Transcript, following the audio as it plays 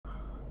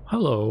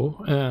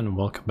Hello and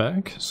welcome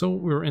back. So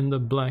we're in the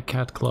Black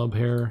Cat Club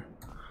here.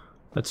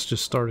 Let's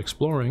just start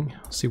exploring,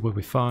 see what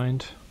we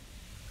find.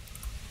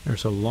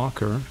 There's a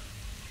locker.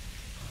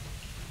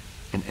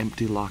 An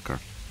empty locker.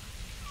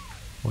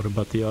 What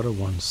about the other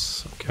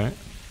ones? Okay.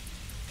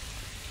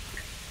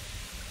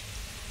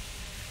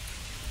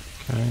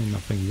 Okay,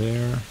 nothing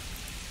there.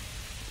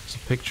 There's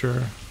a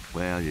picture.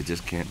 Well, you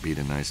just can't beat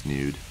a nice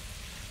nude.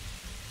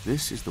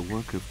 This is the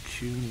work of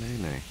Q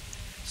Lele.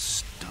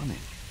 Stunning.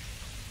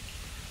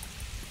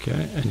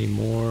 Okay, any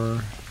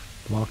more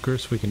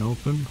lockers we can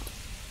open?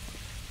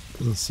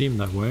 Doesn't seem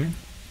that way.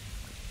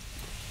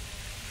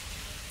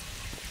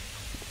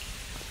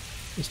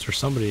 Is there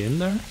somebody in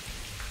there?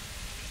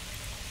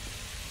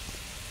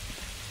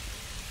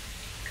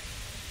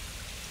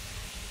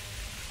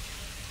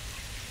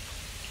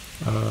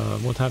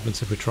 What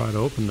happens if we try to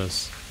open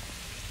this?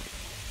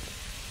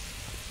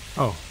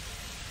 Oh.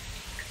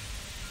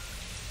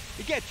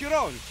 Get your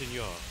own,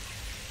 senor.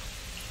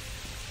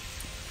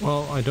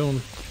 Well, I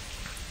don't...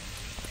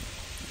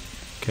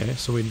 Okay,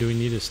 so do we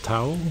need his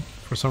towel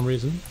for some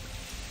reason?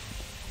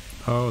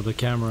 Oh, the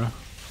camera.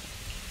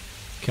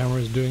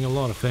 Camera is doing a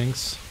lot of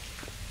things.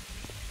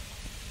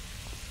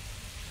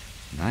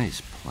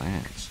 Nice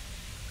plans.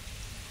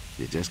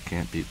 You just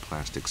can't beat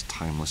plastic's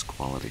timeless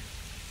quality.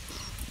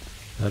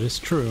 That is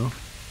true.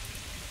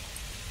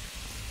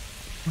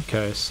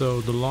 Okay,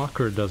 so the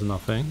locker does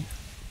nothing.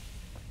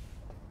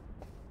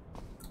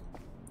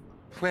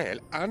 Well,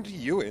 aren't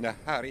you in a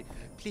hurry?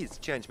 Please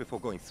change before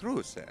going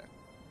through, sir.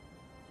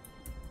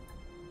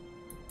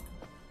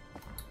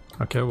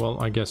 Okay,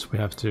 well, I guess we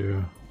have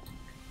to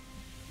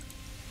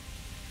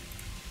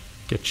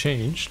get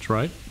changed,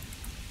 right?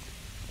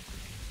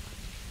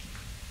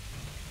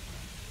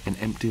 An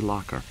empty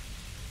locker.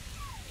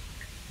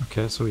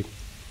 Okay, so we...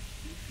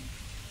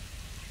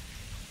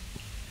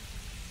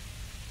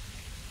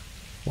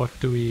 What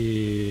do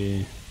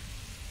we...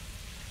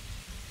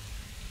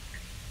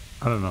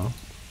 I don't know.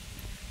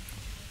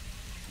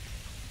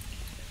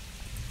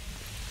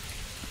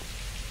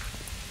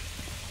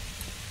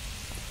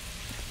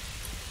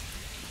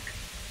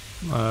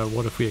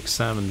 What if we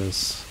examine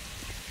this?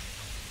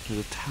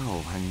 There's a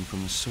towel hanging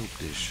from the soap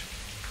dish.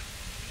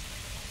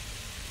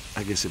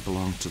 I guess it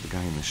belongs to the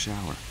guy in the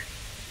shower.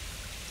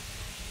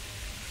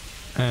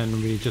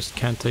 And we just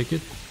can't take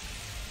it?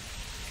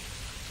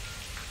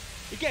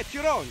 Get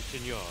your own,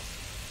 senor.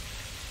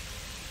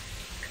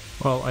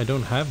 Well, I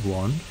don't have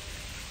one.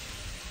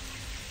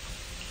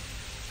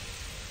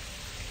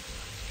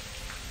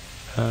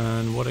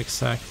 And what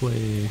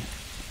exactly...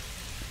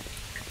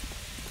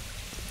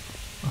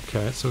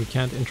 Okay, so we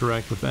can't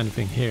interact with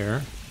anything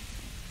here.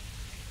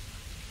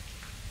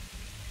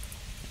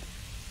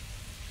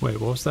 Wait,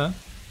 what was that?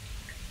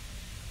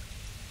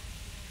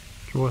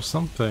 There was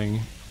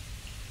something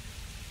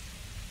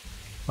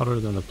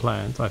other than a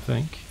plant, I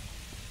think.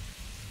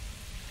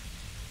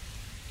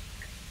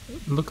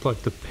 It looked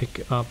like the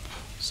pick up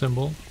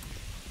symbol.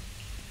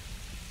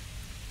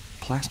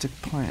 Plastic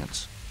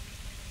plants.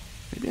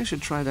 Maybe I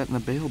should try that in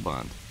a bail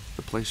bond.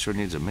 The place sure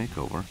needs a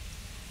makeover.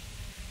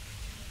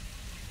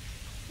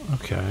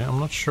 Okay, I'm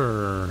not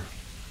sure.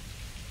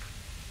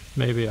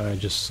 Maybe I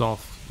just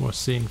was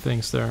seeing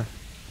things there.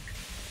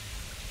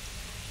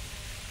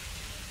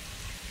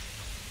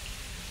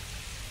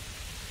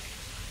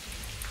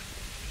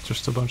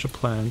 Just a bunch of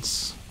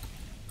plants.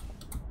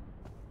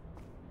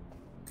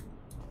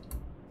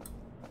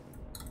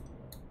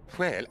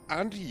 Well,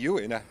 aren't you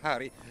in a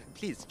hurry?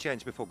 Please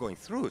change before going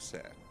through,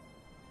 sir.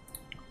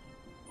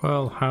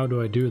 Well, how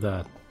do I do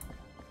that?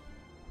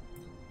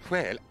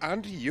 Well,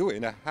 aren't you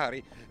in a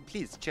hurry?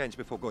 Please change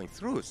before going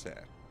through,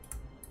 sir.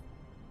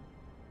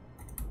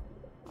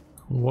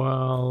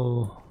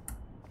 Well...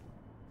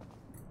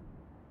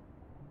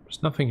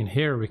 There's nothing in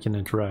here we can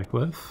interact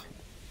with.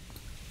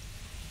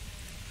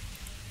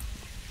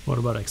 What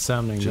about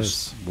examining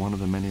Just this? one of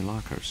the many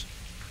lockers.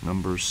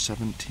 Number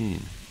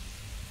 17.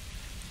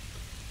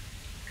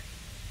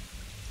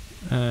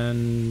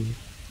 And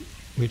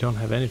we don't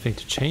have anything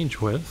to change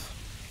with.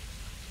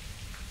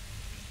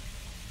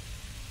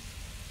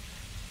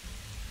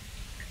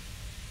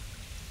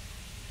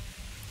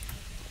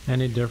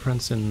 Any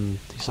difference in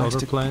these other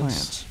Plastic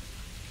plants?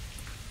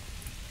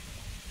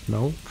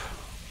 Nope.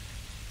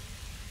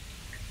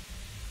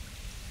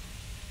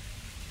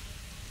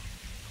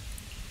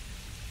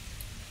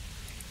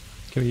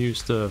 Can we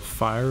use the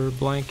fire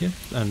blanket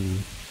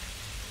and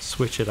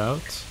switch it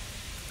out?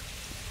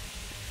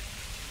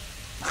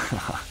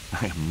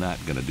 I am not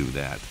gonna do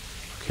that.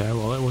 Okay,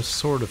 well, it was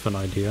sort of an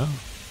idea.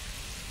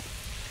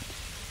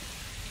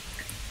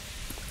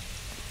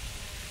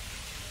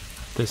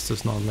 This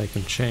does not make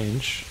him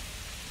change.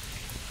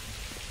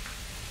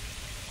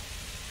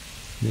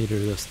 Neither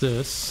does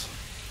this.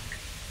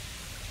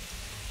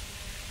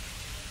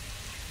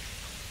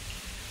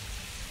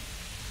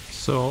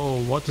 So,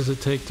 what does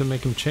it take to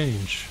make him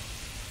change?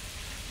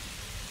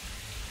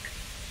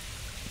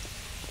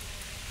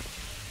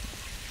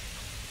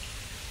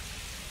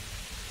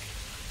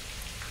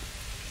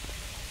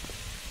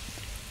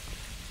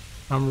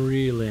 I'm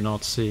really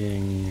not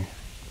seeing...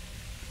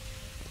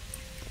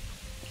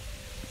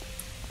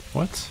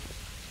 What?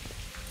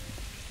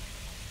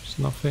 There's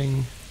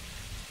nothing...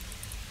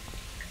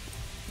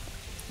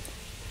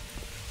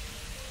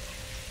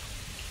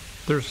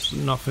 There's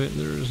nothing,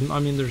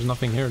 there's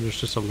nothing here,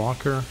 there's just a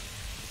locker.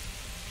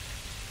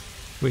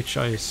 Which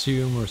I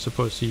assume we're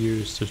supposed to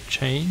use to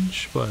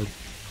change, but...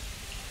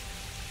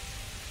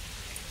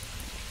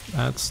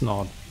 That's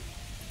not...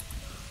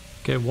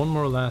 Okay, one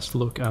more last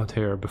look out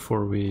here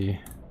before we...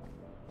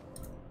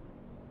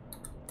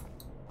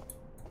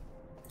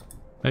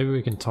 Maybe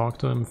we can talk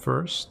to him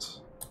first?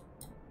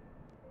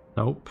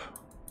 Nope.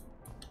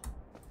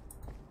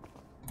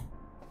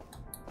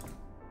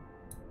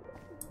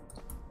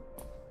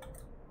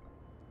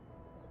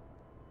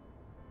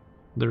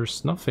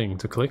 There's nothing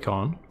to click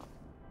on.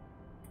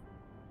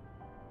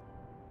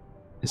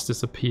 Is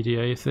this a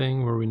PDA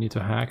thing where we need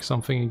to hack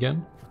something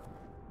again?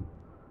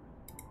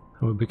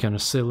 It would be kind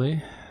of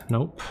silly.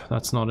 Nope,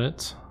 that's not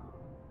it.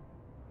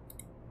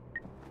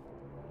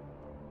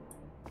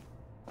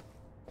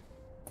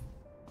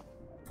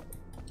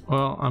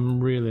 Well, I'm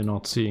really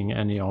not seeing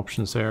any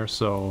options there,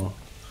 so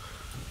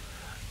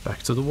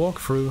back to the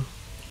walkthrough.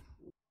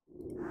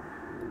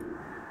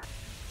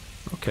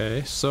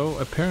 Okay, so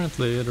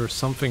apparently there's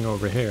something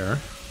over here.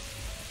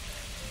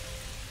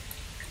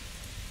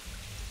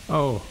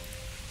 Oh.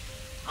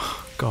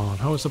 God,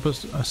 how was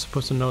I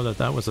supposed to know that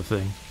that was a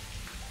thing?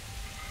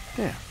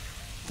 There.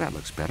 That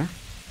looks better.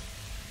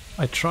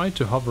 I tried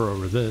to hover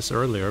over this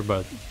earlier,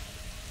 but...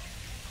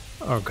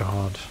 Oh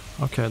god.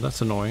 Okay,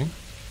 that's annoying.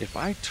 If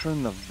I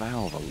turn the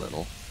valve a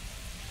little...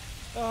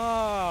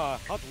 Ah,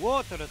 hot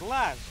water at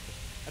last.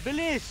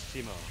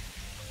 Bellissimo.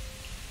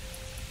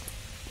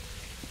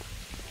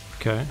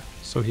 Okay,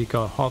 so he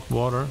got hot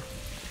water.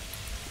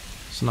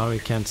 So now he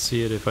can't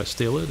see it if I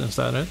steal it, is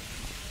that it?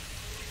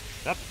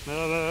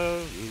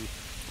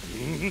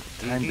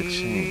 Time to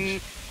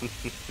change.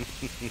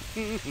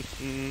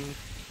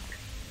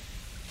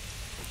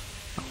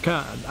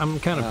 I'm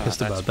kind of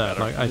pissed about that. Better.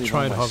 Like, I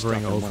tried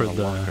hovering over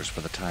the for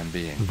the time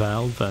being.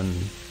 valve and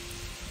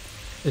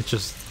it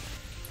just...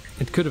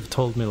 It could have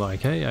told me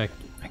like, hey,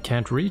 I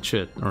can't reach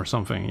it or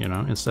something, you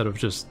know, instead of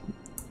just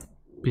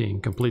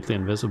being completely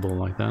invisible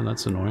like that.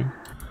 That's annoying.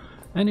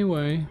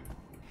 Anyway.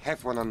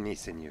 Have one on me,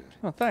 senor.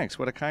 Oh, thanks.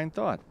 What a kind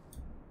thought.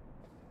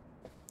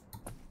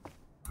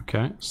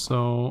 Okay,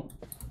 so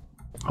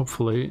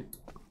hopefully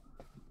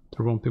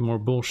there won't be more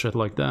bullshit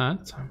like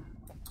that.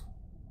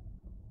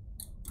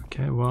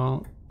 Okay,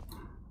 well,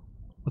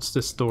 what's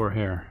this door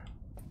here?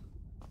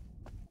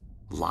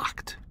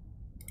 Locked.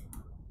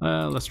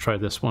 Let's try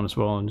this one as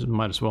well, and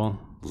might as well.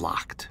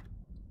 Locked.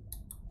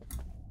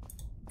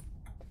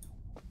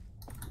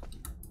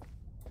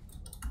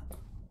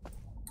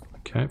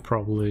 Okay,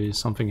 probably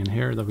something in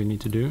here that we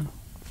need to do.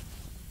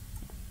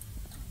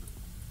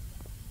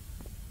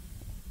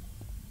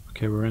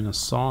 Okay, we're in a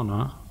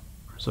sauna.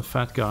 There's a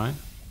fat guy.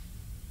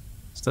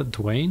 Is that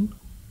Dwayne?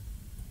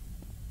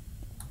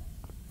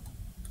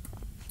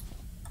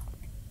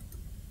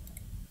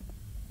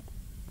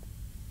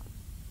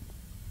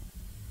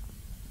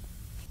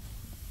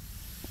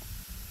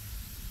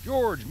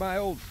 George, my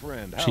old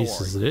friend, how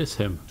Jesus, are it you? is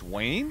him.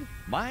 Dwayne?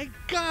 My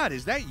God,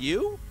 is that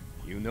you?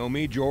 You know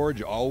me,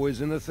 George,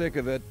 always in the thick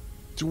of it.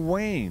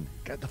 Dwayne.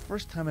 God, the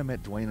first time I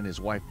met Dwayne and his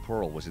wife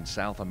Pearl was in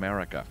South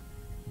America.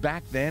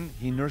 Back then,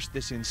 he nursed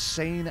this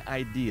insane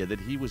idea that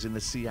he was in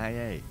the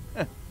CIA.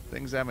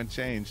 Things haven't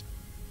changed.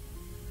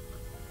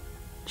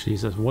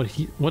 Jesus,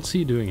 what's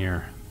he doing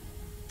here?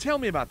 Tell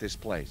me about this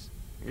place.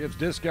 Gives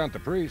discount to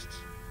priests.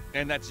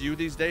 And that's you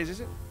these days,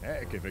 is it?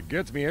 Heck, if it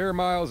gets me air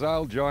miles,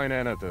 I'll join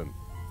anything.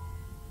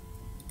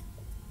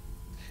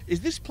 Is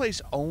this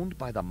place owned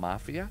by the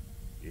Mafia?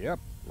 Yep,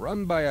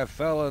 run by a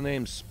fella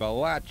named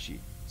Spalacci.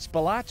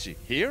 Spalacci,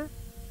 here?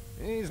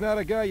 He's not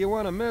a guy you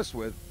want to mess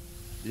with.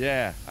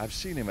 Yeah, I've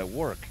seen him at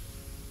work.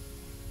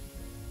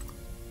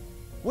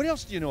 What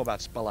else do you know about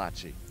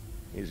Spalacci?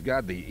 He's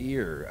got the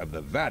ear of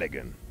the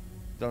Vatican.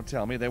 Don't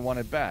tell me they want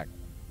it back.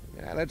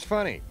 Yeah, that's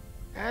funny.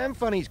 And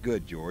funny's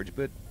good, George,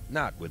 but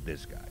not with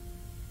this guy.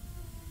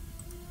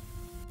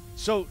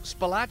 So,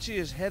 Spalacci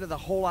is head of the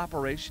whole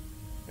operation?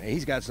 Hey,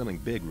 he's got something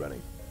big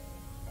running.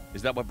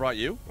 Is that what brought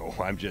you? Oh,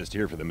 I'm just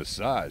here for the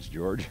massage,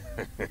 George.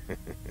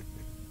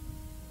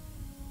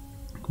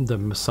 The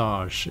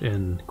massage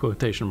in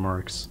quotation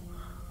marks.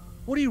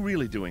 What are you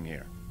really doing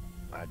here?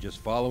 Just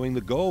following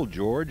the gold,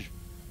 George.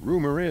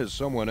 Rumor is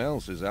someone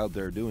else is out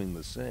there doing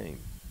the same.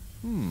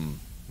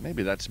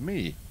 Maybe that's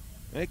me.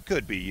 It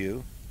could be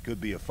you.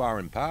 Could be a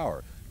foreign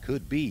power.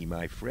 Could be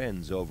my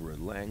friends over at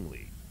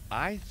Langley.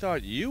 I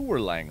thought you were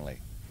Langley.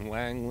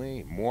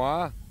 Langley?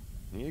 Moi?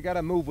 You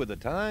gotta move with the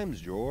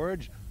times,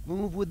 George.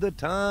 Move with the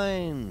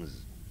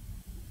times.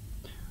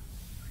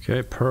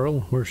 Okay,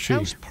 Pearl, where's she?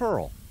 How's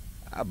Pearl?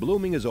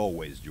 Blooming as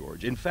always,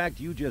 George. In fact,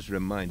 you just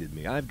reminded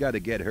me. I've got to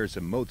get her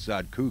some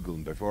Mozart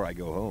Kugeln before I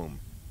go home.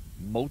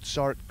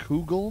 Mozart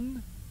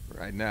Kugeln?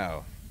 Right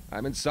now.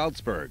 I'm in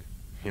Salzburg.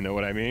 You know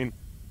what I mean?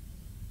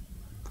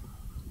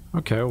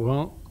 Okay,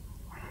 well,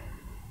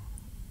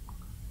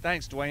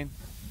 Thanks, Dwayne.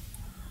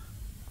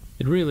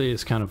 It really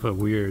is kind of a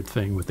weird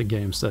thing with the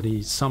games that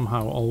he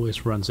somehow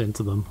always runs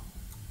into them.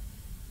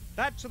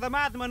 That's the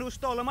madman who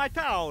stole my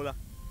towel.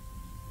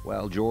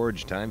 Well,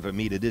 George, time for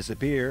me to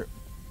disappear.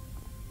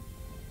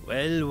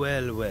 Well,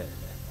 well, well.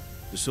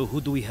 So who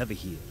do we have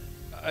here?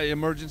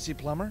 Emergency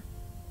plumber?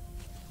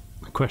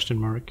 Question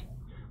mark.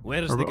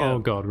 Where's the girl? Oh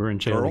god, we're in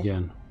jail Girl?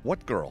 again.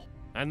 What girl?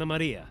 Anna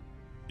Maria.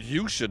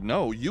 You should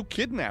know. You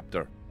kidnapped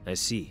her. I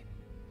see.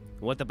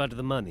 What about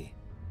the money?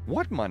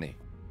 What money?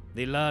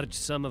 The large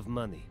sum of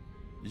money.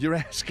 You're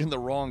asking the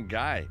wrong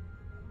guy.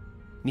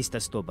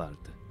 Mr.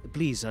 Stobart,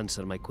 please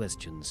answer my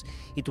questions.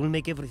 It will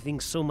make everything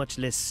so much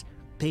less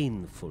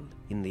painful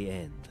in the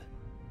end.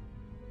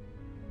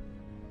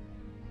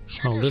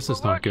 Oh, this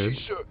is not good.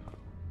 Sir.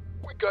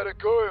 We got a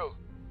girl.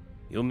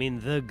 You mean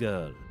the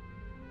girl?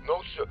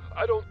 No, sir,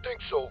 I don't think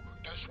so.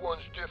 This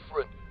one's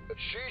different.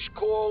 She's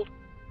called...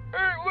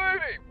 Hey,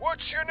 lady,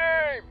 what's your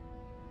name?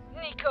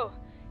 Nico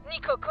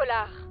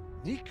Collard.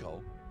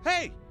 Nico?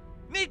 Hey!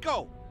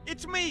 Nico!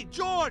 It's me,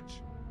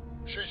 George!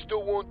 She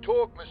still won't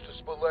talk,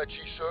 Mr. Spalacci,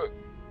 sir.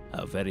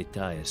 How very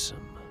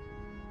tiresome.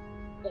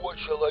 What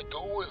shall I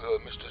do with her,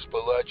 Mr.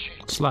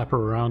 Spalacci? Slap her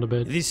around a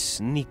bit. This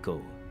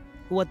Nico,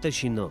 what does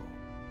she know?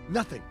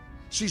 Nothing.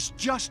 She's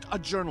just a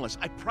journalist,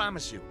 I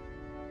promise you.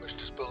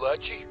 Mr.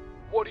 Spalacci,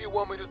 what do you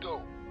want me to do?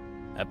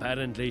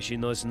 Apparently she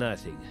knows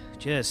nothing.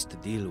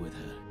 Just deal with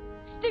her.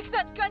 Stick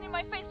that gun in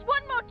my face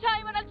one more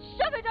time and I'll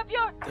shove it up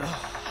your...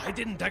 I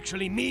didn't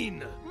actually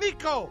mean...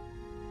 Nico!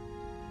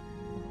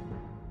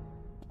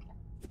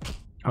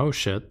 Oh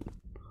shit.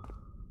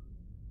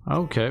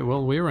 Okay,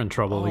 well we're in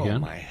trouble Oh,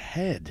 again. my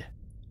head.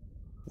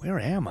 Where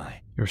am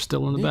I? You're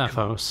still in the Nico.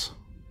 bathhouse.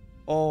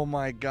 Oh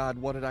my god,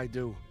 what did I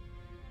do?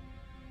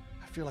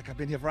 I feel like I've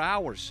been here for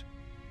hours.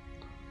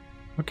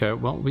 Okay,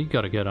 well we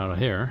gotta get out of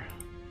here.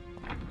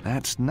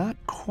 That's not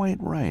quite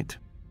right.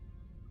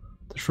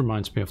 This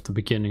reminds me of the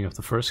beginning of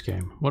the first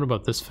game. What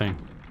about this thing?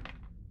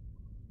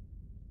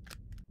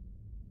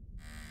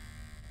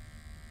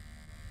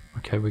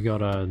 Okay, we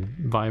got a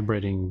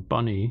vibrating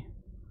bunny.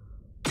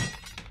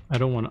 I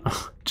don't want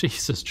to...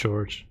 Jesus,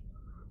 George.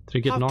 Did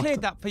he get I've knocked?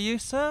 cleared that for you,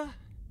 sir.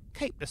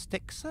 Keep the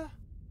stick, sir.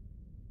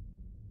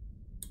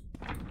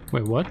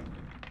 Wait, what?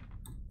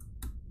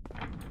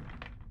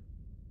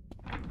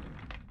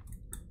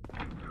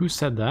 Who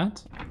said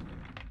that?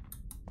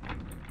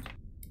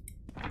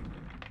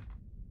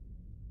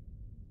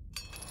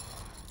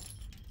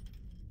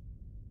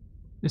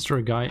 Is there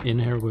a guy in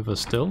here with us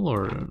still,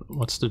 or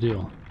what's the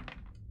deal?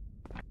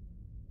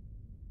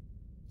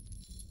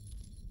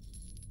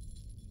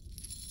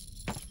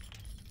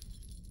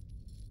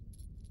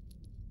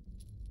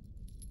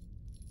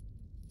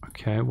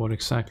 Okay, what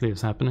exactly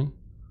is happening?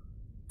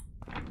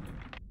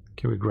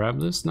 Can we grab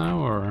this now,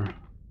 or...?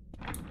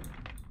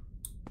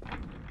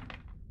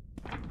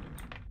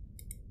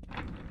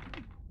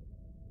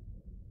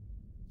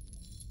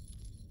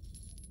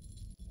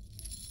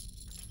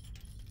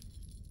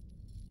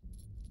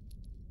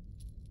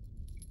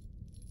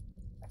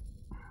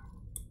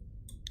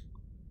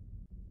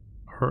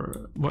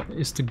 Or what,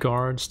 is the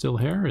guard still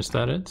here? Is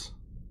that it?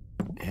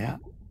 Yeah,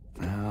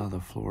 now the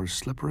floor's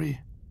slippery,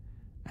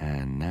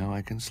 and now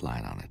I can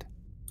slide on it.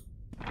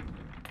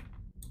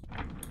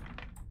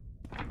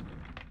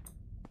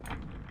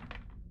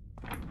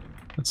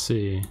 Let's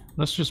see.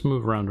 Let's just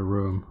move around the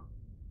room.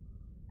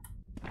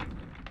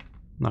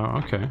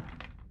 No, okay.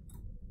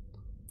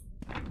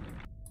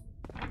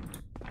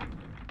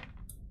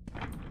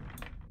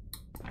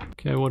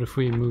 Okay, what if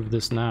we move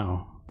this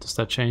now? Does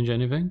that change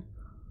anything?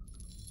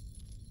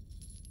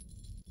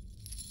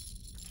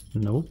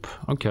 Nope.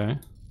 Okay.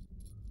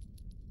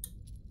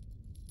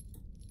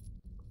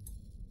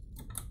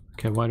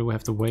 Okay, why do we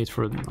have to wait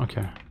for it?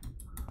 Okay.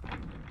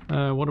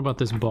 What about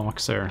this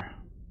box there?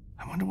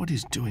 I wonder what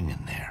he's doing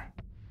in there.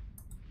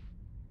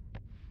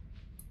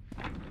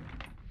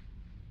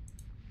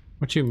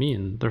 What do you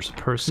mean? There's a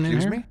person in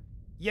Excuse here? me?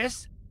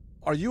 Yes?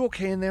 Are you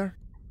okay in there?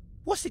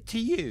 What's it to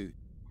you?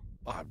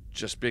 I'm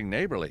just being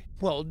neighborly.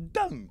 Well,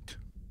 don't.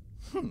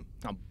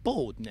 I'm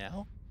bored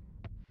now.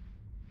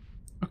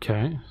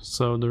 Okay,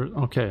 so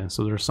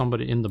there's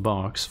somebody in the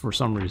box for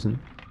some reason.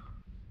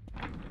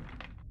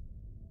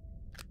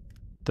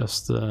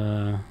 Does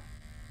the...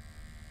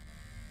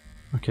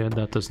 Okay,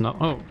 that does not...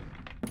 Oh!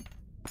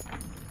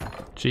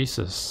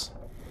 Jesus.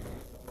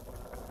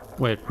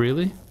 Wait,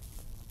 really?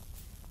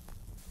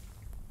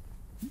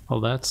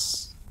 Well,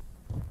 that's...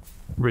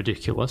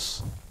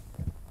 ridiculous.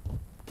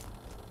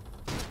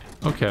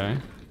 Okay.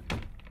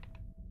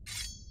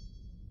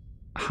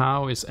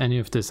 How is any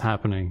of this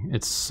happening?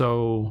 It's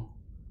so...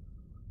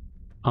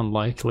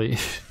 unlikely.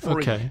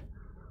 Okay.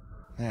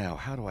 Now,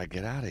 how do I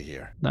get out of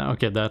here? Now,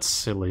 okay, that's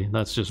silly.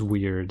 That's just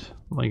weird.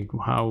 Like,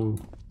 how...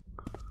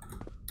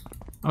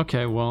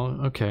 Okay, well,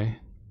 okay.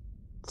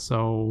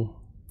 So...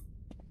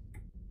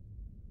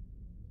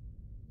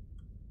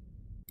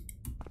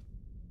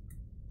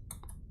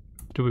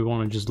 Do we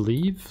want to just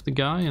leave the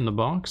guy in the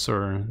box,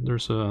 or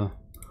there's a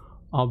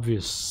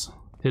obvious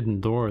hidden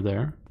door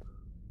there?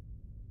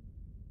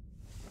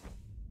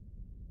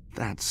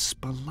 That's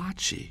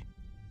Spalacci.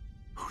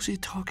 Who's he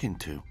talking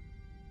to?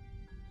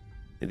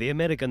 The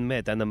American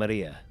met Anna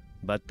Maria,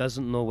 but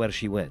doesn't know where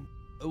she went.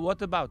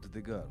 What about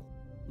the girl?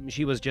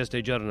 She was just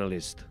a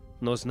journalist.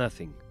 Knows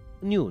nothing.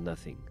 Knew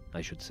nothing,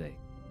 I should say.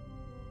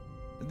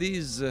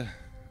 These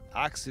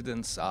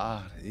accidents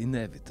are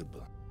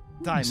inevitable.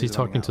 Time Is he is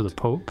running talking to the out.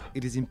 Pope?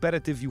 It is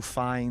imperative you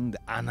find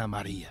Anna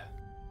Maria.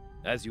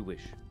 As you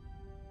wish.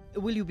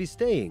 Will you be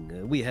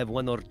staying? We have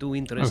one or two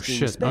interesting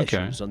shit,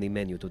 specials okay. on the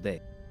menu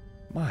today.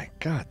 My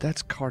God,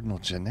 that's Cardinal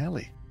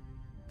Janelli.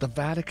 The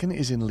Vatican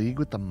is in league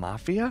with the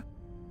Mafia?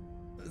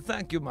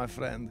 Thank you, my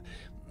friend.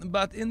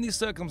 But in these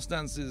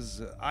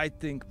circumstances, I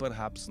think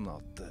perhaps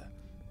not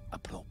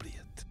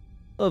appropriate.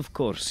 Of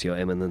course, Your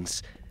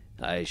Eminence.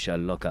 I shall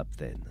lock up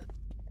then.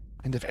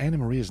 And if Anna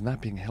Maria is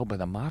not being held by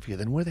the Mafia,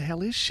 then where the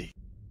hell is she?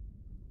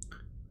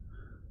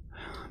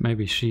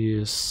 Maybe she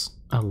is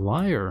a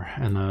liar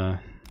and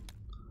a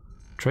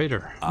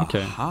traitor.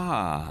 Okay.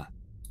 Aha!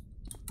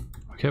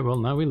 Okay, well,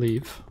 now we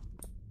leave.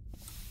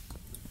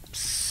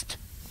 Psst.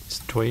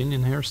 Is Dwayne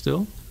in here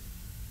still?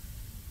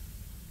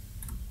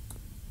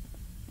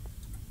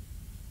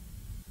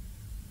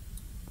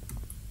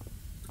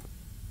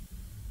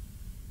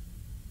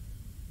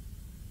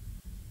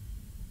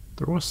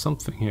 There was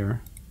something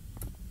here.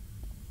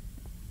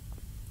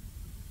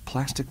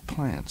 Plastic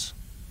plants.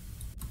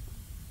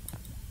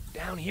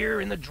 Down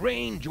here in the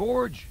drain,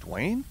 George.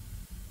 Dwayne?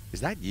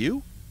 Is that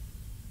you?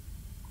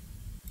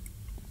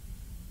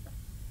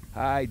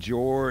 Hi,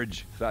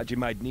 George. Thought you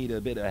might need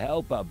a bit of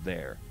help up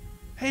there.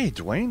 Hey,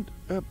 Dwayne.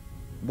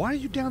 Why are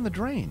you down the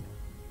drain?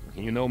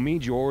 You know me,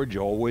 George,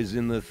 always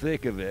in the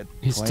thick of it.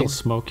 He's still Dwayne?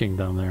 smoking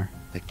down there.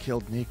 They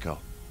killed Nico.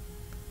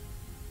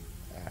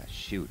 Ah,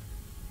 shoot.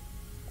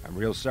 I'm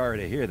real sorry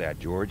to hear that,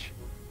 George.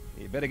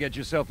 You better get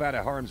yourself out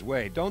of harm's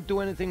way. Don't do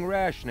anything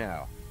rash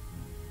now.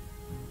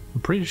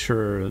 I'm pretty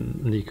sure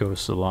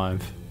Nico's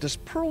alive. Does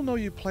Pearl know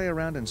you play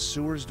around in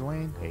sewers,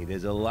 Dwayne? Hey,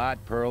 there's a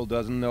lot Pearl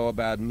doesn't know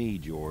about me,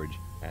 George.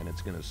 And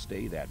it's gonna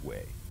stay that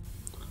way.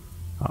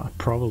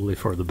 Probably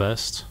for the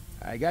best.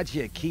 I got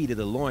you a key to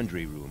the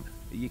laundry room.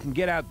 You can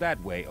get out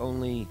that way,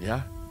 only...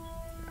 Yeah?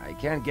 I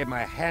can't get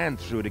my hand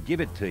through to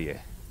give it to you.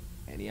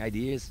 Any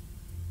ideas?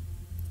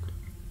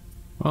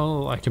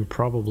 Well, I can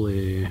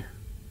probably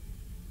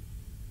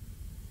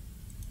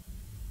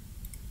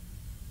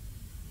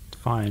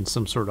find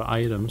some sort of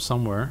item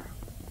somewhere.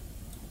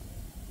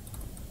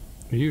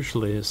 There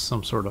usually is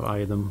some sort of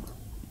item.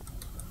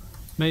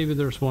 Maybe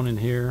there's one in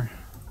here.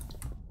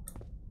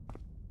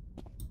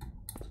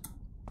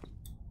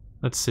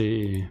 Let's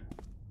see.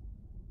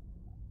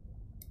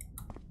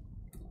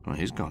 Well,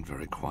 he's gone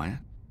very quiet.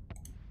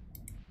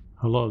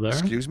 Hello there.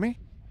 Excuse me?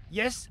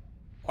 Yes?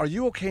 Are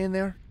you okay in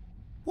there?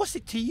 What's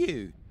it to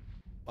you?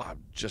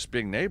 I'm just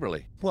being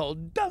neighborly. Well,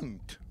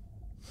 don't.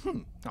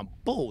 I'm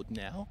bored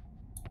now.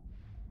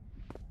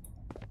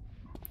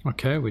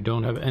 Okay, we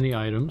don't have any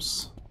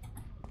items.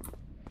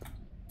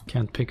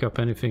 Can't pick up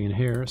anything in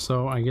here,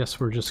 so I guess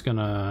we're just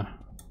gonna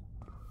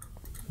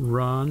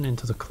run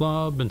into the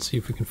club and see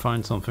if we can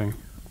find something.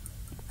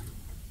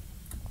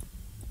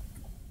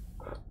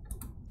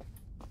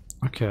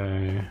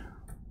 Okay,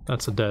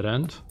 that's a dead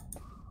end.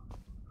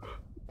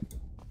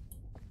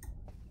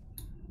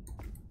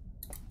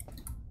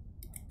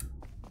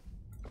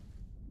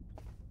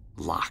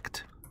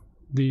 Locked.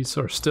 These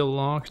are still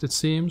locked, it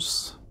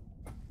seems.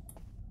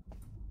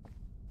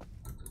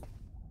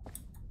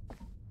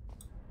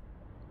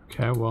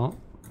 Okay, well,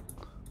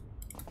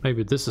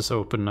 maybe this is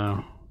open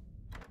now.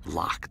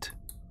 Locked.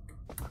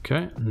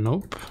 Okay,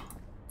 nope.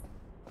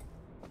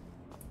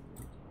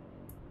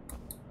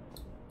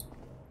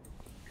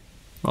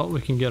 Well,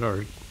 we can get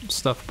our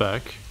stuff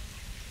back.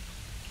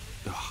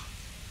 Ugh.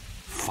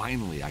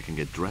 Finally, I can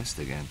get dressed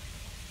again.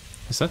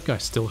 Is that guy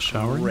still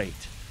showering?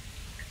 Great.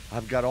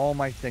 I've got all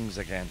my things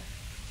again.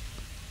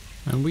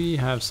 And we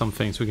have some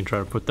things we can try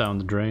to put down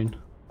the drain.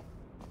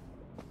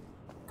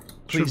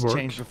 Should Please work.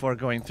 change before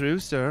going through,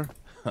 sir.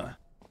 Huh.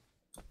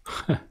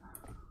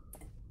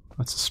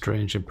 That's a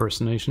strange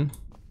impersonation.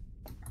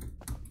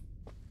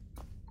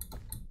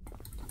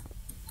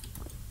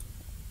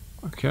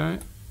 Okay.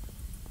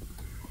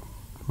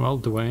 Well,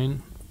 Dwayne.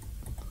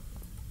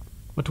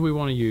 What do we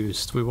want to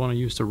use? Do we want to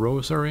use the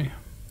rosary?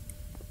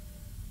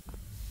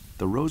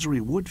 The rosary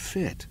would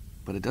fit,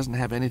 but it doesn't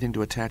have anything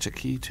to attach a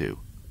key to.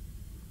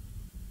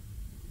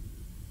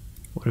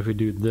 What if we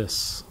do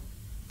this?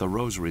 The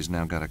rosary's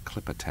now got a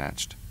clip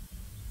attached.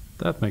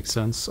 That makes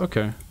sense.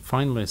 Okay,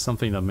 finally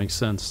something that makes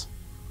sense.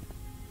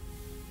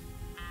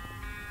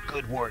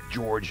 Good work,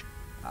 George.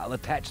 I'll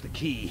attach the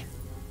key.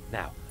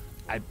 Now,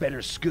 I'd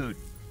better scoot.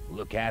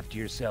 Look after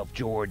yourself,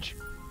 George.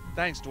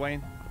 Thanks,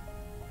 Dwayne.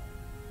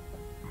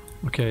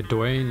 Okay,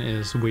 Dwayne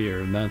is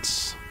weird,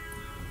 that's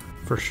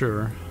for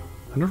sure.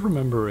 I don't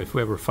remember if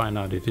we ever find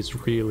out if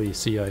he's really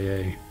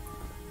CIA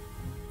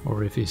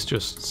or if he's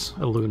just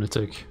a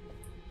lunatic.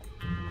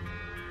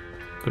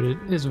 But it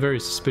is very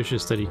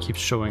suspicious that he keeps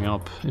showing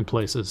up in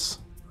places.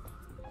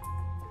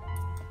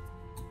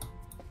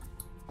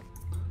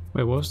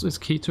 Wait, what was this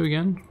key to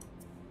again?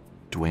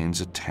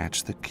 Dwayne's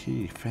attached the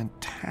key.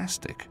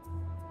 Fantastic.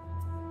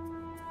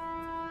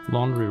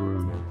 Laundry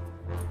room.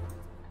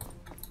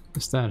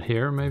 Is that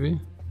here,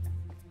 maybe?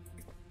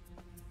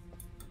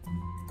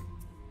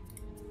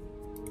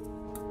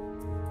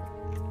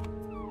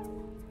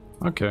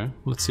 Okay,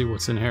 let's see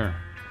what's in here.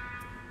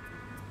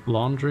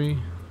 Laundry.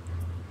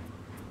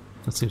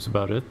 That seems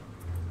about it.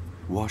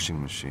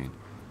 Washing machine.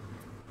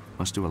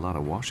 Must do a lot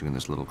of washing in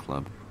this little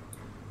club.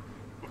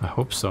 I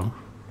hope so.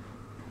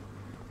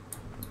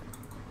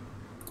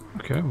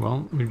 Okay,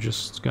 well, we're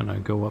just gonna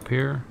go up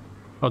here.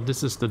 Oh,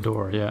 this is the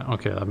door. Yeah,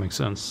 okay, that makes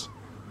sense.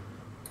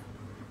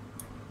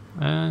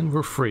 And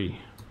we're free.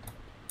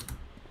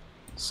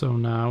 So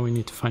now we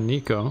need to find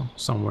Nico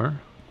somewhere.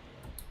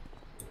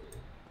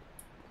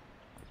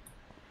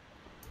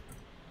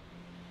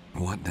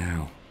 What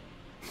now?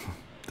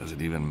 Does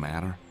it even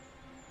matter?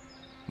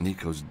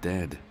 Nico's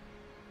dead.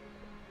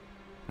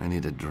 I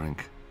need a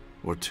drink.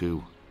 Or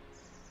two.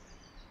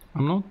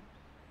 I'm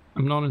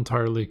not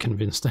entirely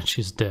convinced that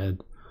she's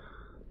dead.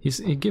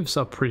 He gives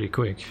up pretty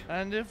quick.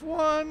 And if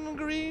one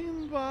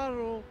green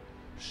bottle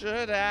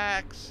should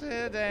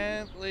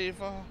accidentally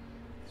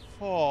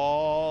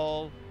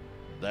fall,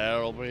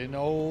 there'll be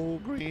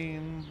no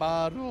green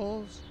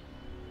bottles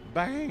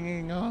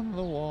banging on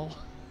the wall.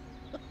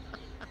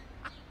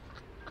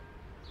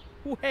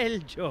 Well,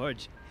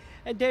 George,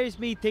 and there's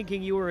me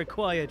thinking you were a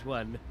quiet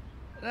one.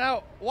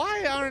 Now,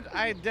 why aren't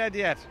I dead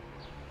yet?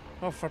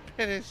 Oh, for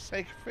pity's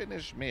sake,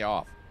 finish me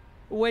off.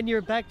 When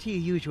you're back to your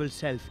usual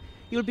self,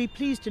 you'll be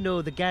pleased to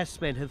know the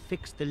gasmen have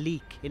fixed the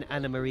leak in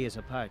Anna Maria's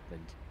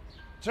apartment.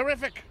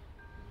 Terrific!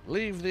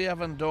 Leave the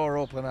oven door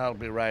open, I'll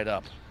be right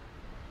up.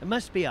 It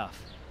must be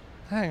off.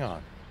 Hang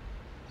on.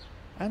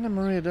 Anna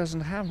Maria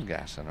doesn't have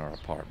gas in her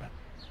apartment.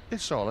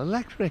 It's all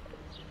electric.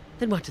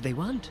 Then what do they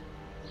want?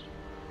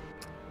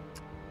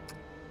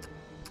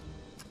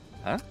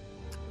 Huh?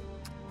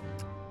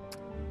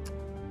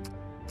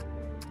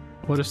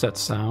 What is that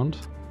sound?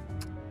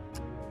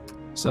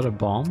 Is that a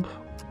bomb?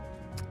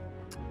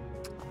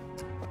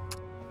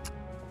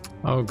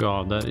 Oh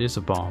god, that is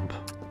a bomb.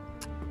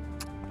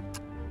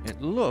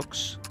 It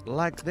looks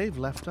like they've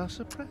left us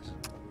a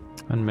present.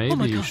 And maybe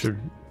my you God. should...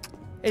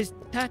 Is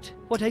that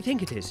what I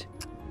think it is?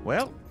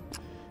 Well,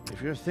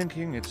 if you're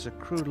thinking it's a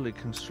crudely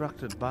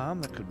constructed bomb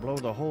that could blow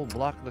the whole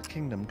block of the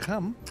Kingdom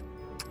Come,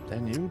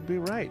 then you'd be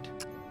right.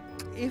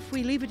 If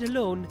we leave it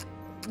alone,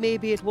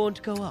 maybe it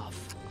won't go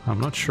off. I'm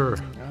not sure.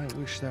 I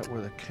wish that were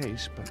the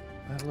case, but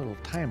that little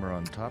timer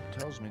on top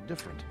tells me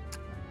different.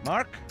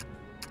 Mark,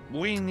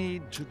 we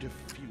need to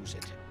defuse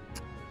it.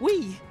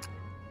 We?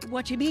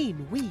 What do you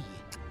mean, we?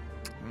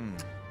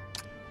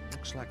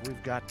 Looks like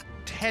we've got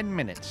 10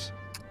 minutes.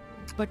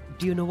 But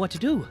do you know what to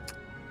do?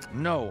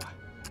 No,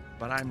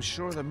 but I'm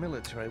sure the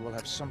military will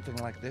have something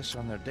like this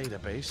on their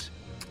database.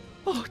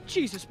 Oh,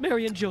 Jesus,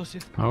 Mary and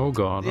Joseph. Oh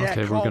god, Yeah,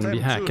 okay, we're call gonna them be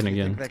too hacking if you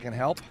again. think they can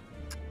help.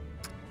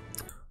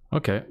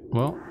 Okay,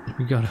 well,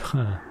 we got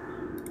a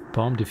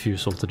bomb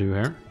defusal to do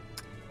here.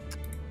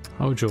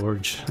 Oh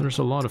George, there's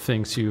a lot of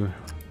things you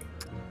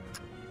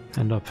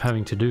end up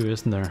having to do,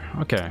 isn't there?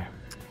 Okay.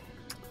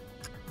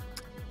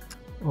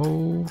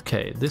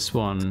 Okay, this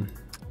one.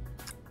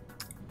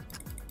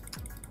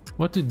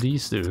 What did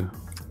these do?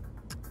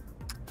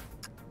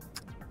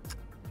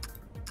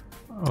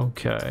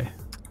 Okay.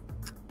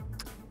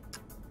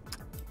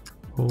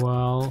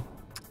 Well...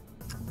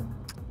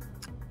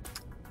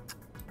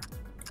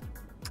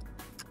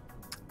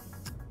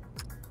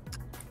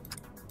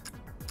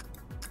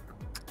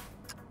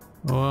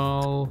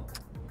 Well...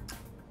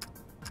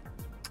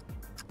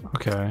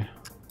 Okay.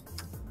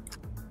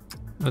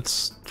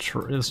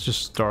 Let's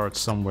just start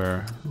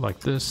somewhere like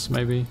this,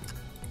 maybe.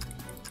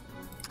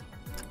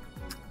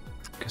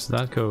 Because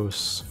that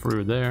goes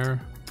through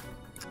there.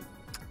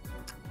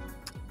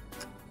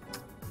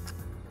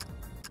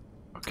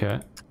 Okay,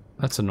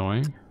 that's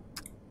annoying.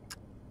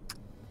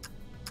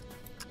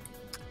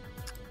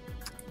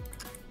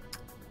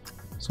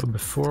 So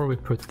before we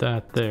put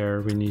that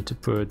there, we need to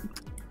put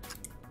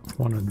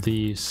one of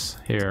these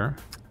here.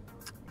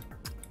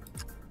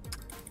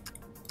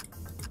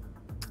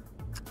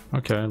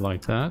 Okay,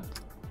 like that.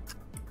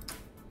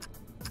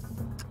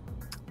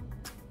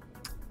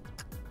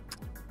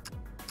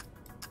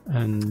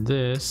 And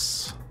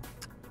this...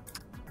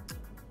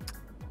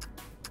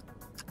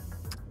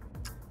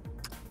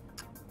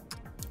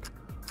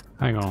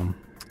 Hang on.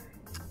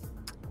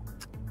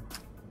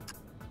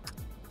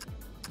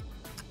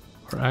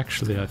 Or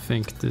actually, I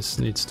think this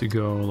needs to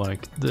go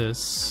like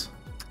this.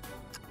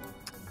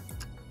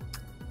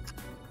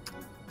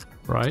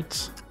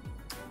 Right?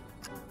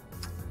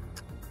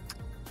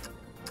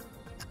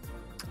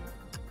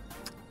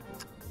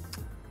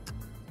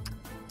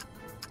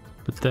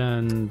 But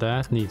then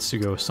that needs to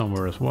go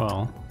somewhere as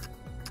well.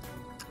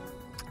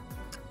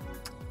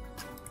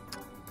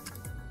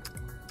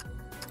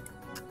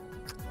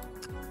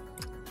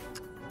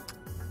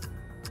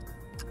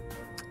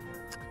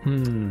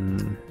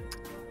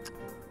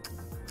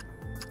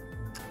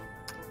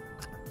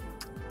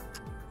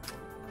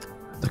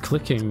 The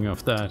clicking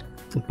of that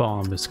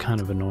bomb is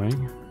kind of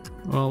annoying.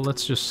 well,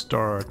 let's just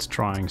start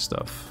trying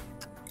stuff.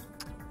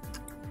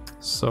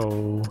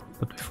 So,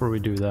 but before we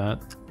do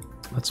that,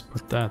 let's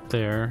put that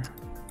there.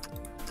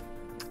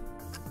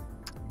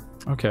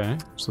 Okay,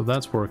 so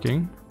that's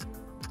working.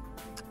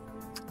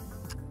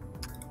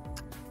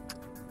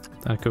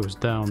 That goes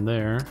down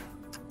there.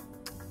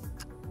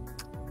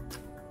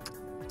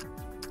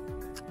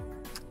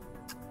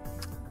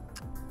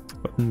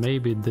 But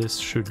maybe this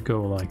should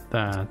go like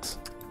that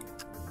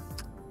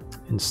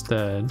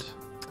instead.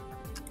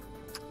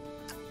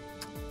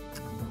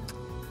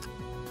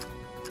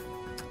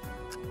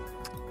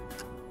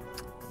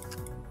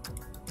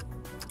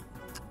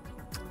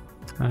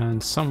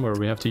 And somewhere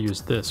we have to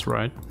use this,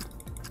 right?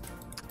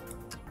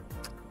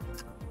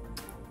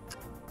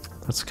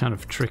 That's kind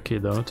of tricky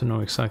though, to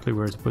know exactly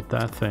where to put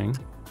that thing.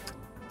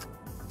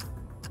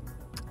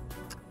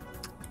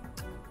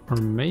 Or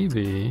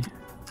maybe,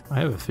 I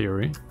have a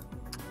theory,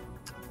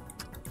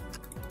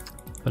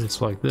 that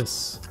it's like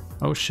this.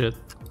 Oh shit.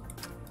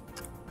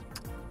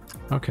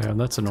 Okay,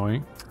 that's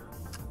annoying.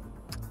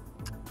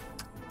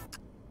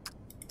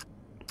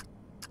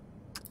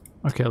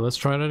 Okay, let's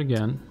try that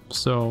again.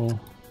 So,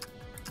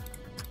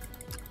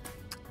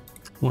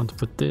 want to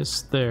put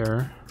this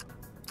there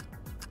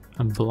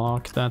and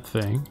block that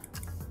thing.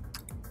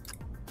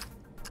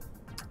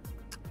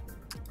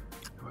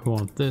 We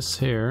want this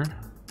here.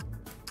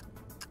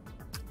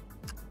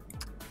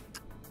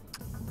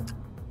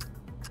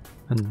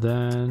 And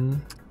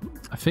then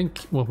I think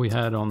what we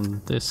had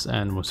on this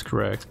end was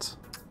correct.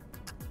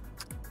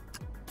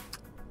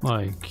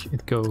 Like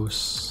it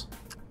goes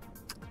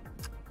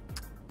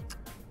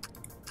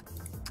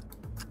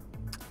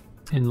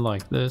in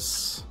like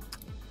this,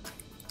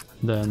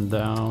 then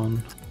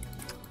down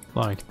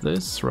like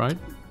this, right?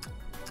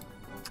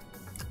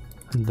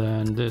 And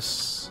then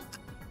this,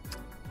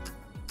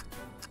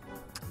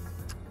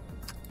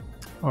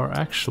 or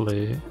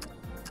actually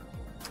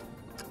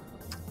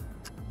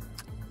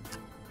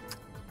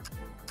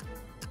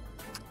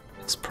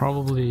it's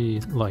probably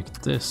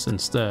like this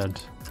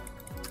instead.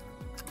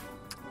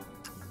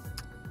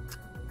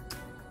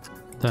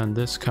 Then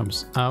this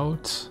comes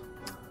out,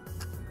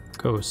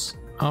 goes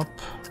up,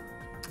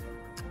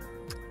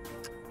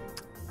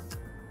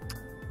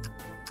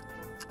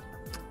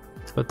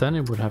 but then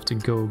it would have to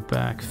go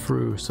back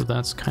through, so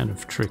that's kind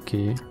of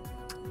tricky.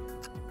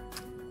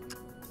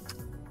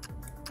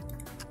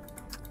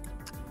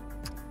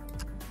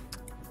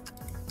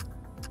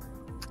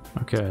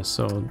 Okay,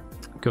 so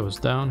it goes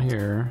down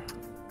here,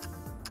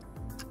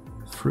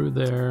 through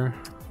there.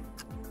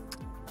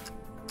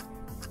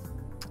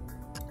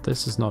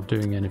 This is not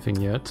doing anything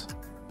yet.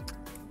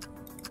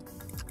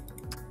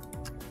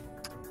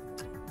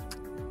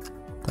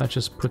 That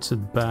just puts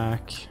it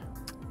back.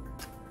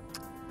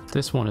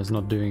 This one is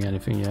not doing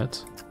anything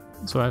yet.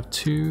 So I have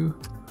two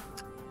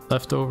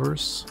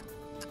leftovers.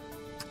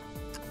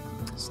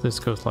 So this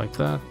goes like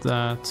that,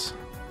 that.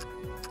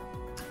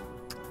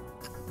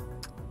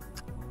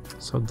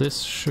 So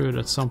this should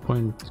at some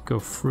point go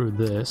through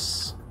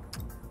this.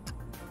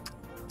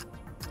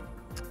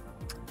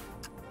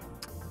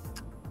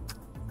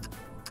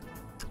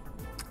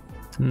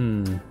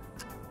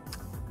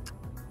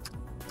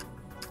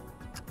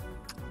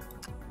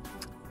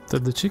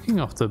 Did the ticking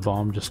of the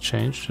bomb just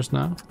change just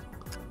now?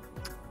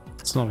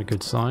 It's not a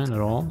good sign at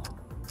all.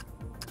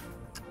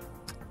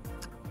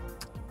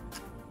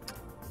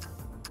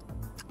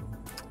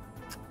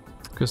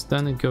 Because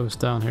then it goes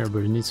down here,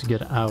 but it needs to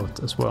get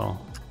out as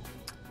well.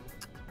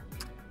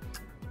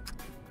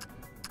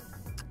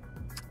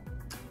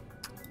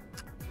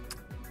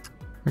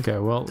 Okay,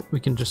 well, we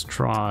can just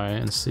try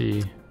and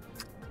see.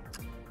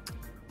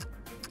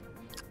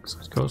 So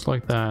it goes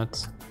like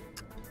that.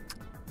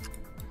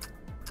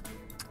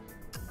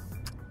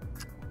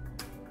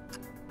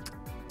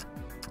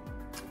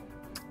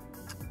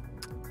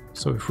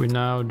 So if we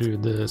now do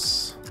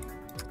this...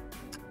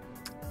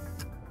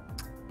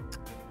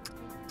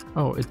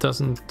 Oh, it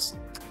doesn't...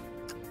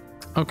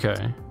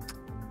 Okay.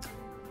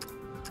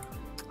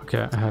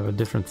 Okay, I have a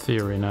different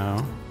theory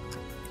now.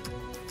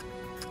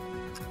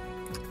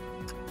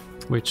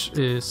 Which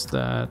is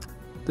that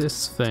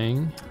this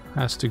thing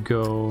has to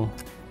go...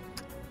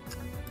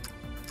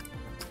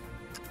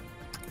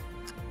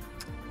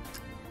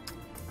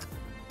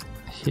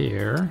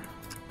 here.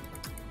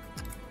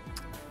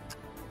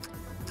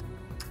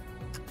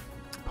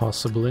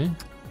 Possibly.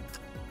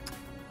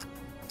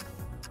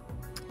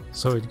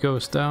 So it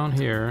goes down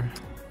here,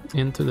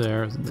 into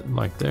there,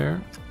 like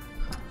there.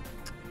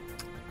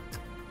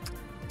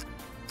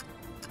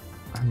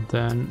 And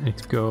then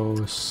it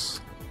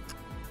goes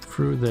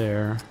through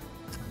there.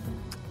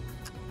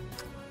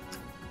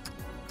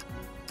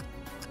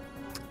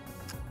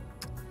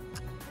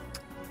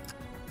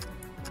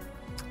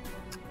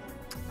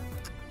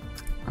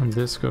 And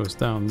this goes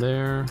down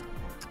there.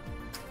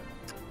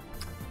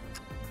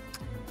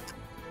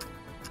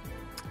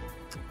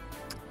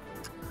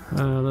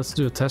 Let's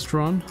do a test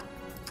run.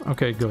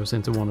 Okay, it goes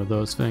into one of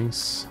those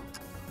things.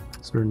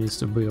 So there needs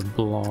to be a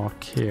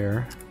block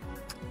here.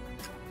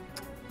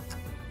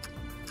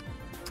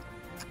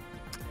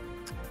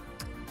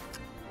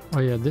 Oh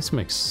yeah, this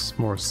makes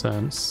more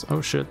sense.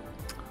 Oh shit.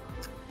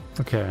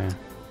 Okay.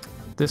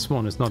 This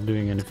one is not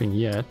doing anything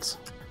yet.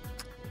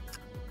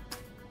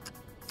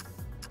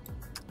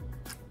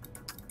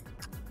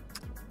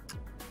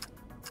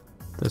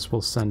 This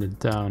will send it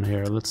down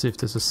here. Let's see if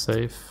this is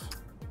safe.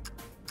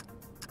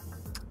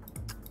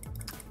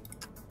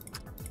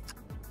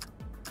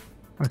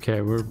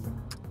 Okay,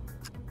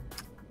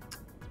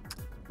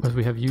 but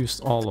we have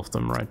used all of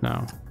them right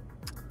now.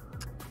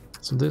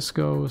 So this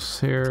goes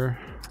here.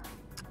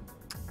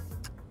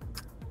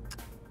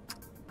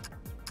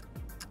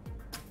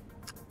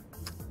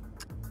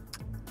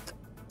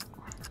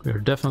 We're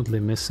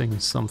definitely missing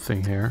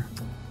something here.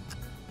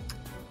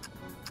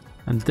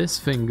 And this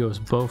thing goes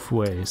both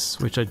ways,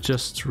 which I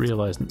just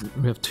realized.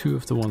 We have two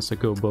of the ones that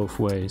go both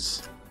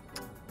ways,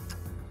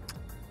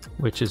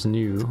 which is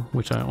new,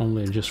 which I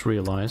only just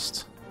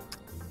realized.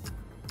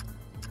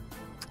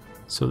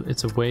 So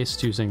it's a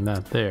waste using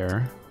that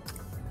there.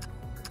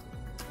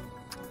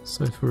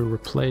 So if we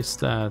replace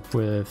that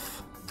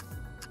with...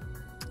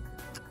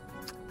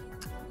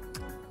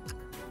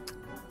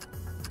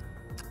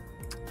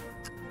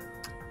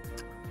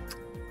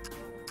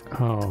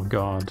 Oh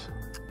god.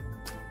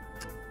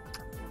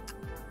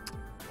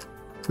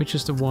 Which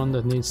is the one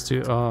that needs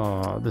to...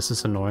 Oh, this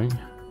is annoying.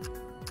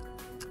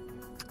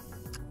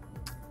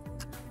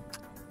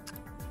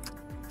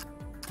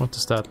 What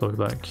does that look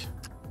like?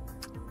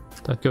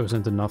 That goes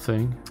into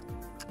nothing.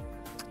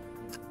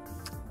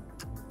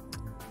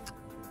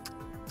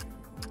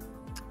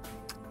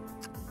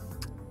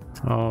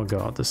 Oh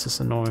god, this is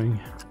annoying.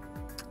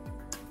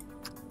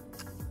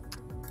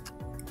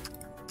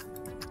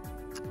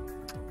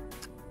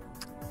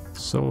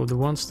 So the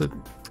ones that...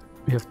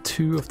 We have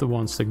two of the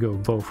ones that go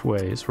both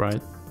ways,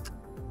 right?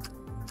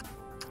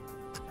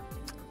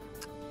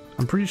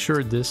 I'm pretty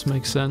sure this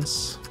makes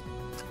sense.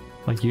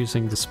 Like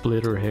using the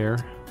splitter here.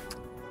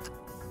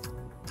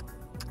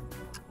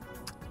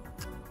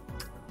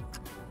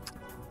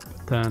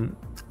 But then...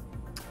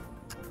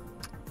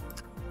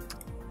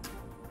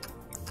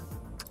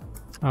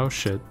 Oh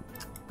shit.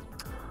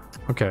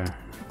 Okay.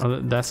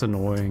 Oh, that's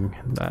annoying.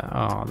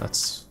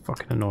 That's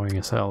fucking annoying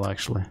as hell,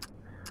 actually.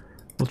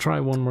 We'll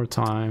try one more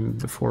time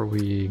before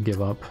we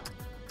give up.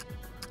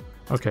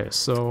 Okay,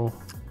 so...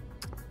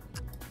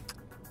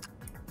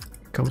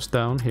 Comes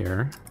down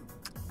here.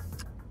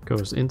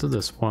 Goes into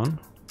this one.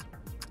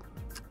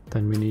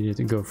 Then we needed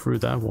to go through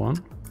that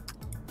one.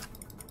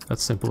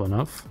 That's simple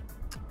enough.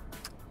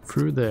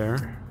 Through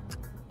there.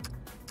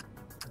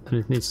 Then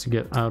it needs to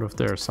get out of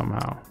there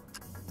somehow.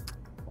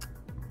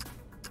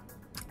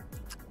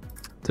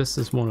 This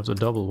is one of the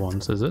double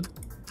ones, is it?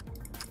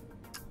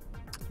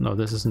 No,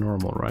 this is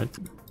normal, right?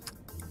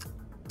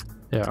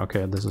 Yeah,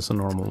 okay, this is a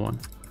normal one.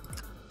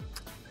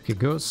 It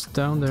goes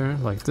down there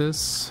like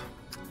this.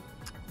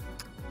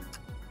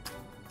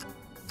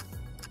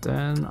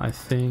 Then I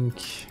think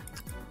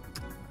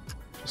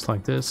just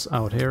like this,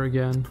 out here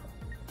again.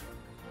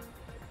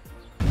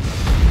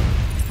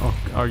 Oh,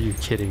 are you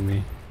kidding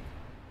me?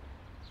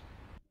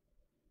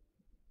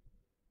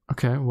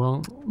 Okay,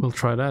 well, we'll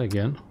try that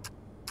again.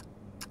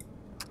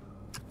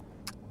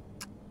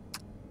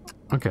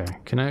 Okay,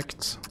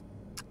 connect.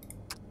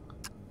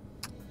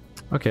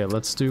 Okay,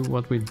 let's do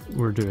what we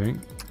were doing.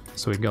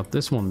 So we got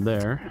this one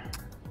there.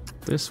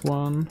 This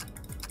one.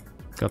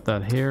 Got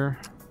that here.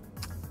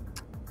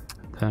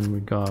 Then we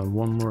got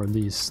one more of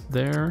these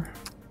there.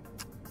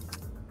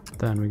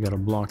 Then we gotta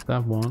block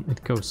that one.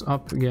 It goes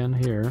up again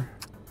here.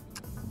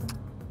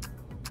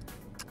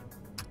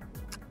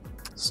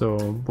 So,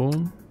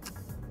 boom.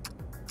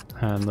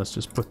 And let's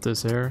just put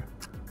this here.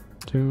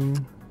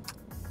 Doom.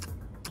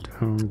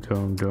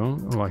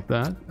 Like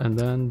that, and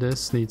then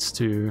this needs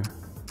to...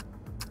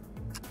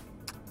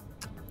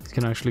 It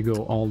can actually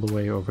go all the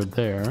way over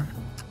there,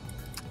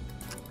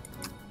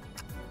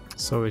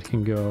 so it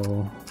can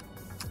go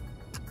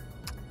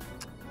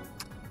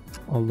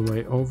all the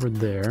way over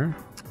there.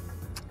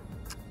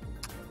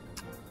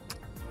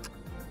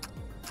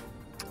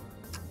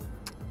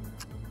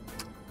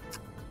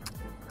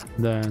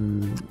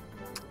 Then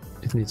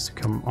it needs to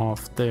come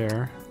off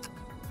there.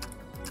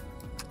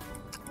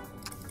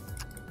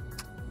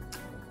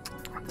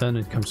 Then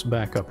it comes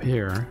back up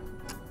here.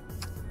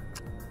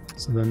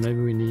 So then maybe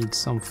we need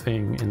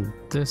something in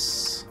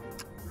this.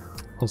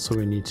 Also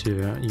we need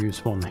to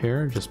use one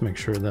here, just make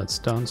sure that's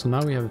done. So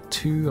now we have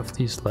two of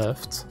these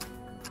left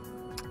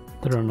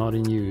that are not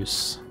in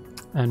use.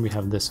 And we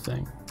have this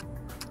thing.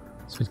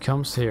 So it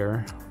comes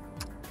here.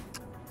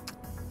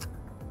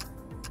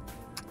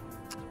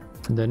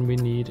 And then we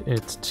need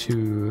it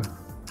to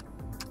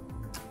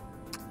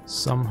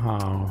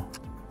somehow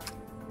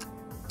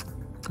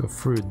go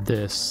through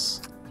this.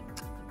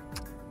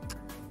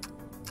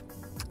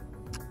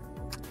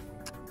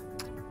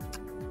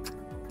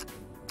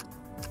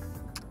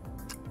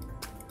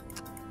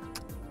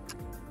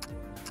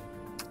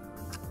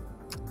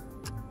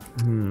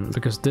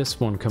 Because this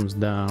one comes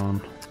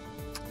down.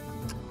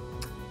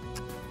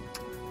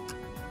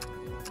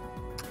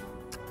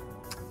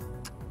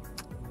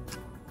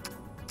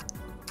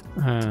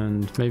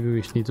 And maybe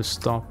we need to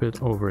stop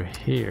it over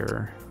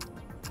here.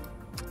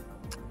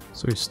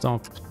 So we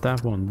stop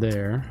that one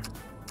there.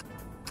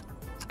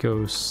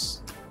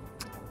 Goes...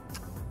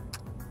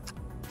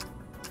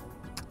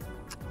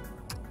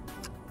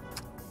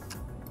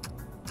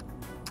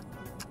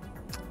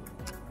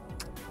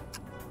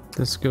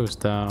 This goes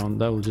down.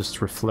 That will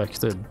just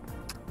reflect it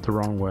the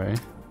wrong way.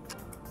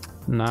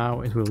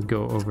 Now it will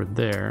go over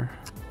there.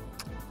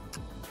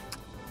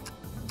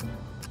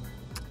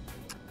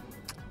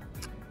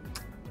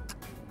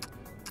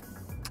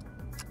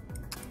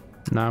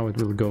 Now it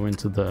will go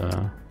into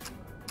the...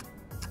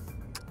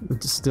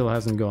 It still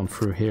hasn't gone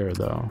through here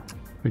though,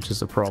 which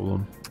is a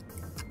problem.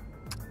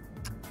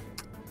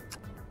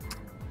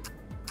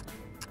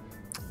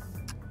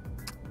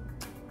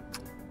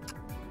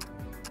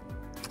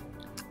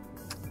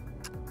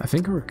 I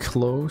think we're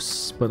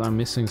close, but I'm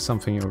missing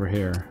something over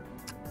here.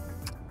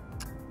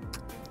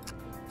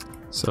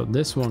 So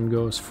this one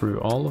goes through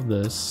all of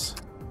this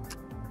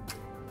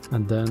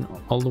and then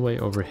all the way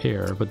over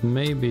here, but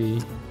maybe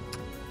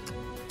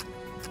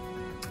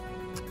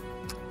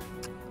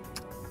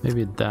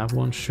that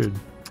one should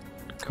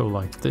go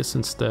like this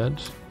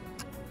instead.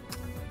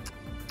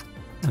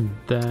 And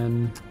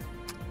then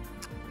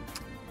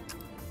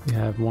we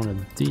have one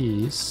of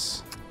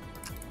these.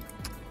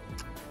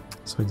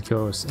 So it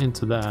goes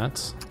into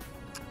that.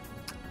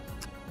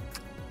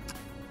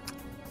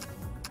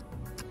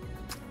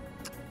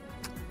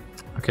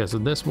 Okay, so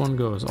this one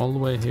goes all the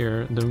way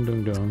here, dung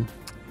dung dung.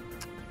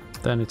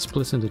 Then it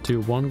splits into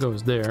two. One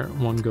goes there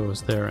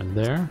and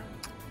there.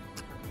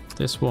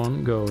 This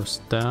one goes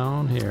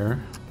down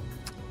here.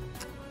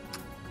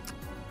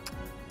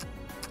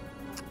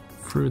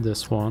 Through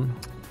this one.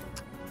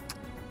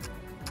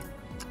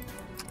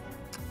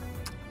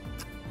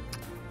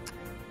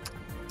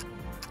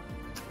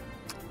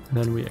 And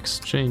then we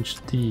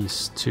exchange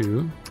these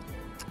two.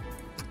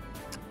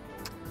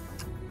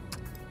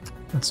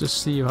 Let's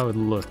just see how it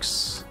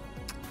looks.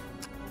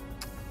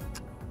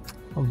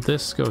 Well,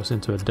 this goes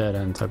into a dead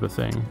end type of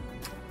thing.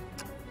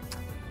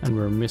 And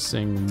we're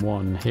missing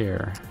one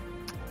here.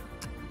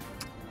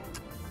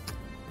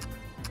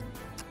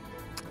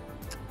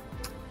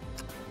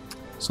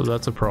 So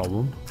that's a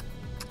problem.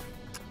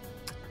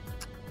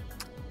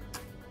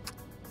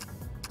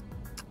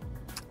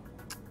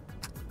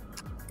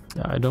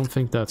 Yeah, I don't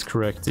think that's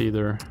correct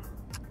either.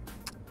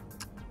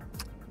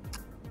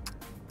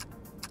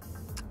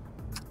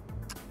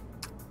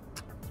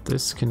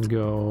 This can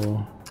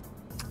go...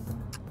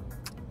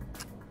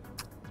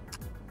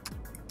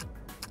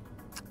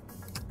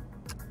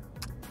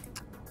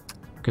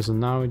 Okay, so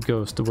now it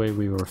goes the way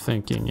we were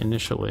thinking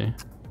initially.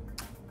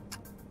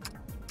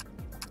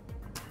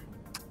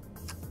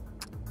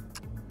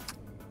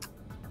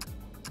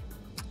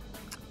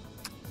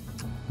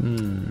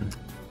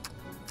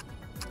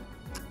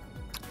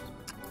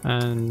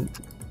 And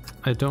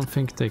I don't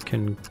think they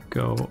can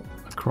go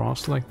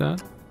across like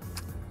that.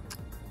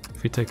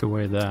 If we take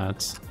away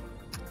that,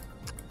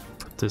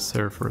 put this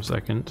here for a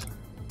second.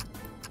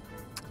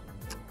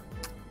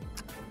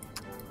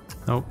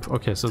 Nope.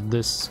 Okay, so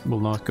this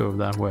will not go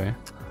that way.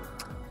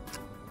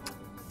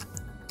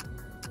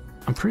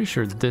 I'm pretty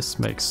sure this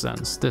makes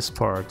sense. This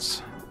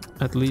part,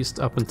 at least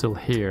up until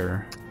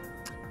here.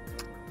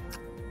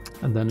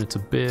 And then it's a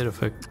bit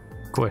of a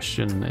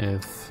question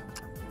if...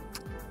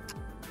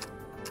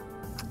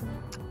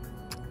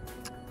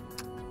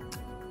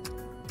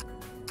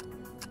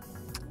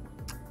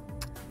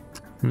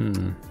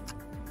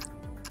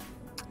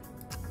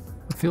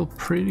 I feel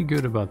pretty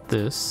good about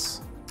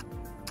this.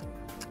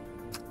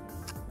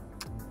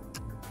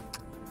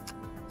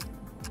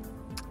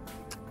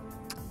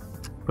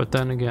 But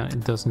then again,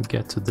 it doesn't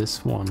get to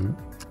this one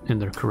in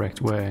the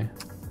correct way.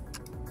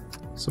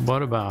 So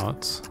what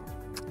about...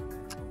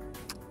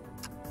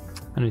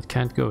 And it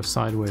can't go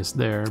sideways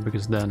there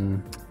because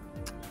then...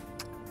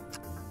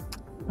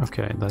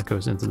 Okay, that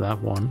goes into that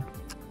one.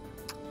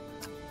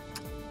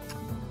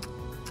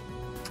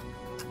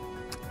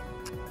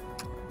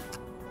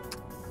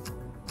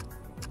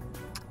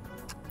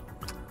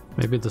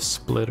 Maybe the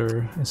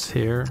splitter is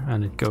here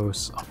and it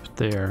goes up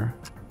there.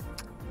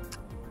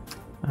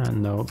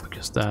 And no,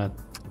 because that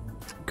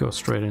goes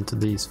straight into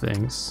these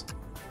things.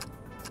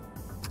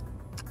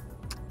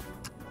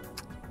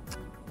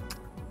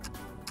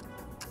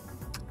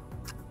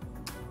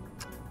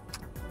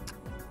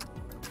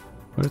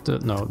 What is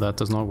that? No, that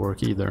does not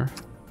work either.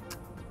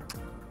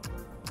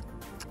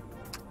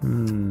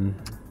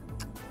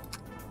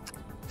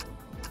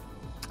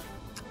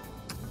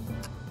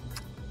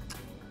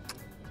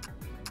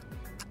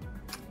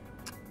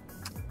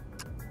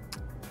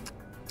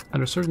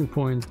 At a certain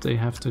point, they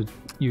have to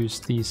use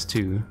these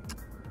two,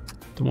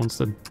 the ones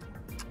that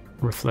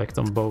reflect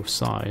on both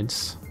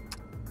sides.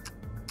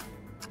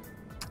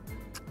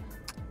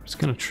 It's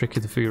kind of tricky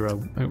to figure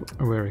out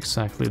where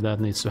exactly that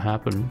needs to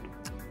happen.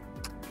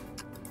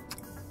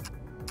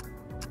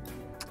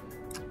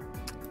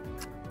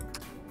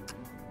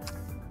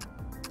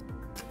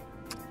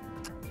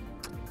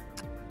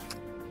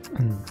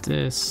 And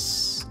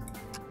this...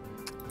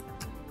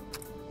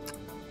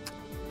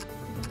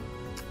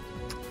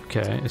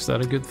 Okay, is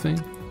that a good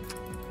thing?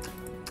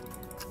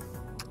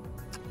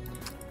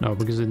 No,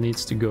 because it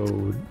needs to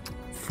go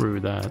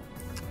through that.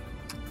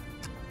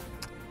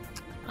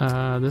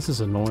 This is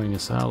annoying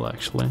as hell,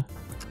 actually.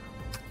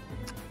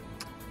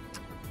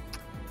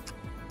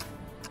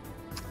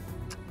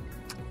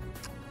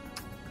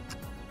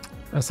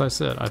 As I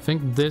said, I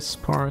think this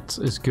part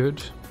is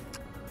good.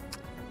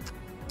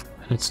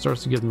 And it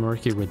starts to get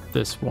murky with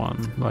this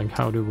one. Like,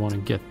 how do we want to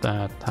get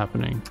that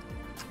happening?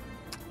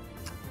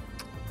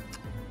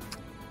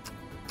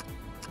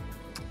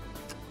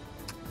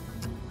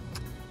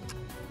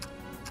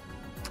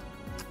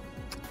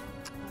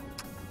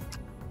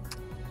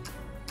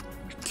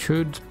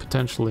 Could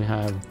potentially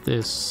have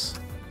this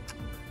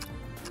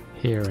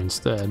here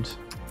instead,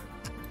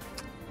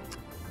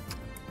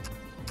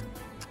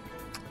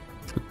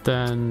 but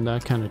then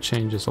that kind of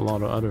changes a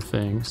lot of other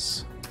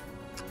things.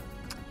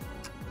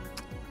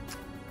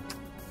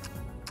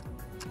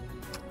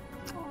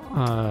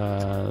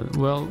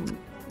 Well,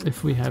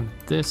 if we have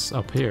this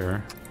up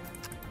here,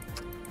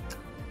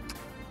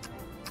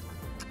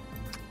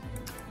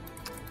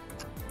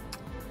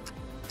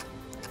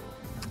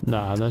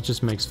 nah, that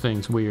just makes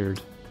things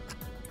weird.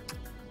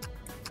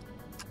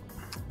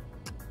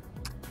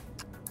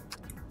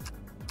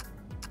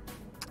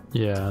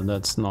 Yeah,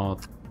 that's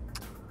not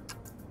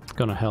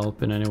gonna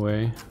help in any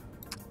way.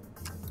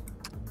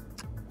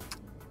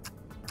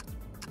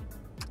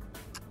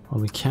 Well,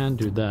 we can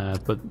do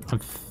that, but I'm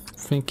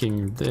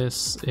thinking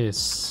this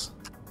is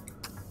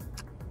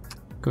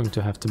going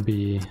to have to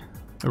be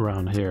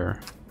around here.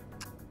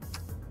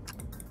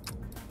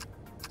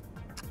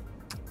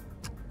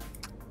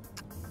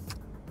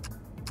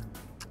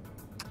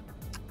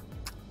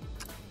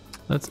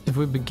 Let's, if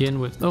we begin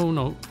with, oh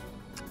no,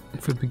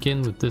 if we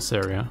begin with this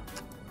area.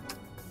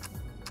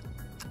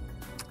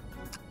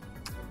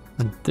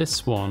 And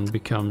this one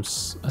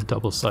becomes a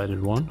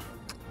double-sided one.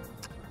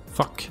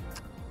 Fuck.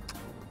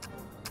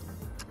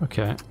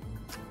 Okay.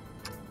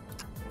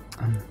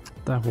 And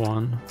that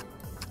one.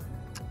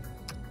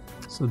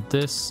 So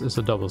this is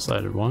a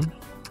double-sided one.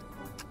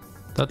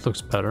 That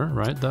looks better,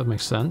 right? That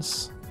makes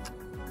sense.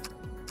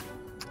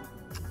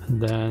 And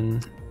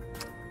then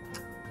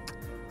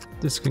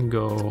this can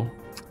go.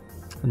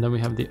 And then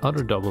we have the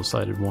other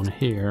double-sided one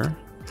here.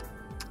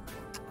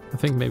 I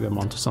think maybe I'm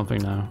onto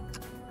something now.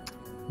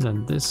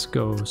 Then this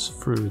goes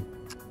through,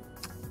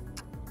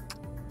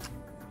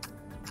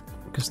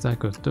 because that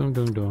goes dong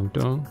dong dong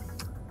dong.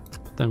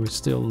 But then we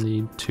still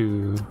need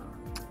to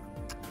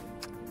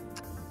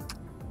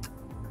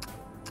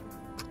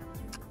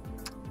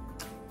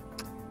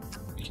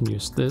we can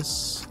use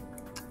this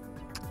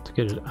to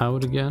get it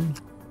out again.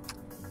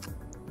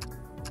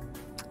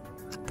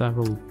 That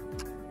will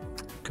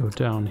go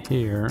down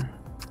here.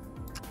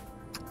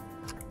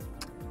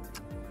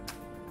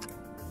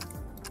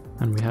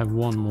 And we have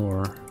one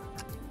more,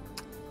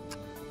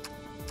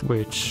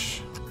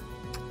 which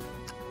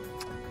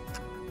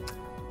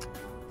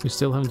we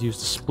still haven't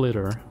used the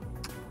splitter.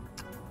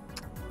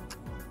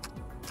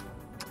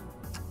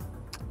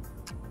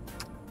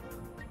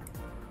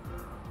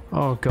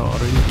 Oh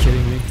god, are you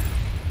kidding me?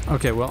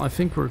 Okay, well, I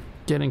think we're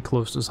getting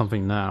close to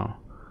something now.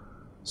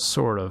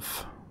 Sort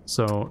of.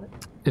 So,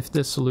 if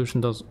this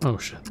solution does... oh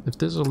shit. If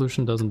this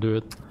solution doesn't do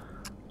it,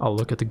 I'll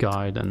look at the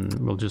guide and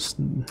we'll just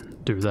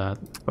do that.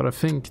 But I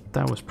think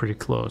that was pretty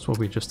close, what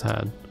we just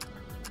had.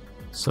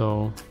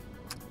 So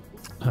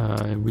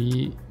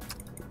we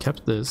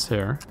kept this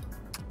here.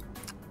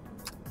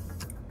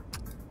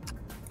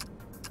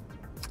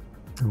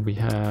 And we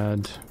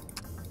had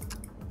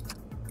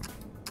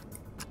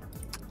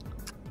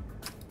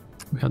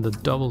the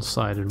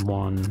double-sided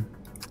one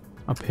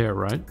up here,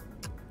 right?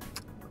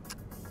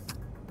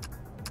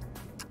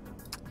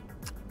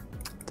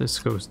 This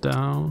goes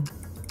down.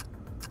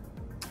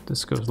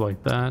 This goes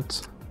like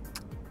that.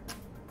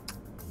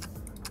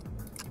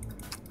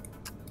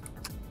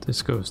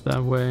 This goes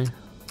that way.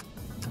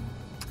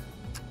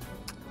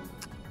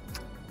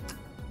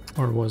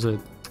 Or was it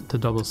the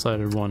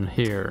double-sided one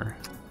here?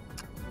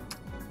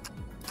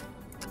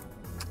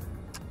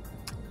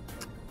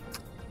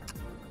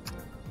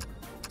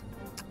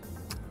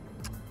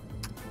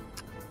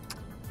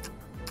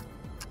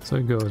 So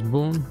it goes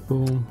boom,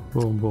 boom,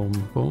 boom, boom,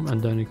 boom,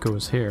 and then it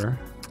goes here.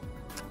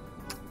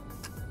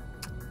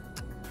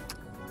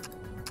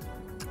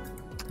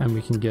 And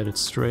we can get it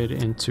straight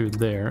into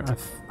there. I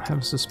have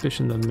a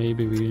suspicion that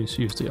maybe we just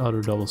use the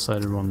other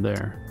double-sided one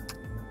there.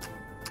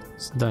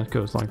 So that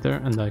goes like there,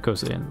 and that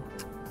goes in.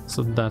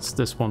 So that's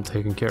this one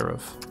taken care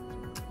of.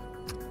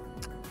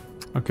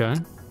 Okay.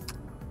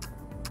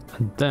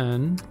 And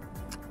then...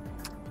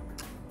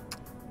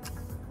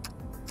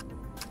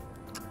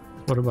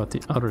 what about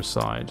the other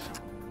side?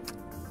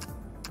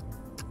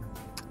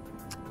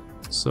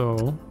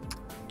 So...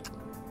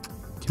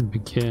 we can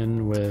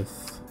begin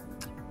with...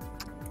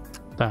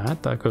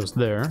 that goes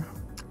there,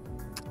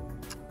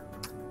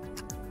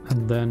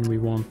 and then we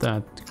want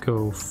that to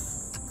go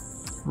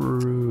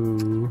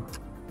through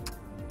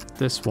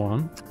this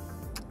one,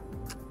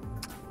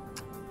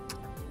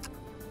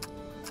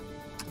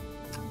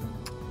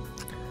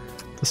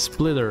 The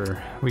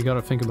splitter. We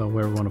gotta think about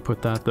where we want to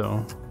put that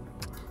though.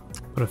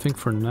 But I think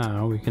for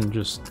now we can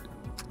just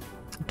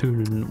do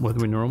what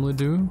we normally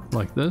do,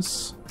 like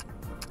this.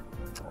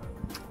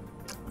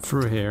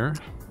 Through here.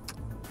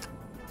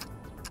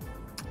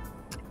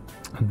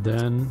 And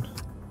then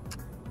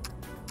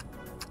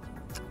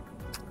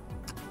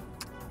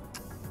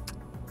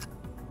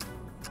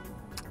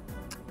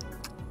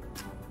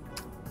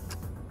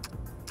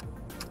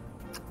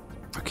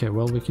okay,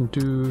 well we can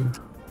do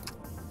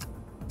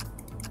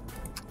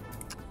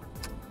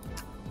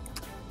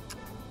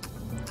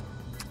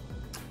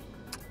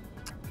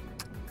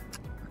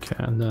okay,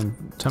 and then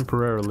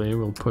temporarily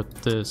we'll put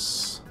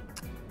this.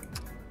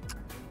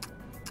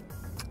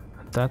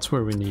 That's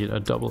where we need a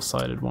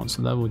double-sided one,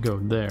 so that will go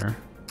there.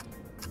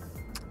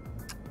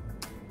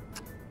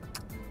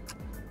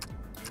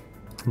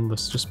 And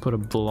let's just put a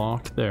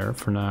block there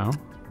for now.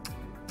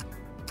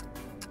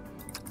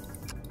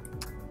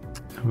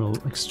 And we'll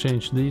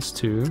exchange these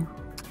two.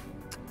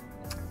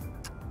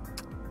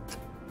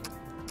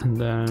 And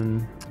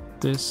then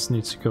this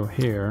needs to go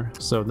here,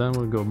 so then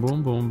we'll go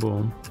boom, boom,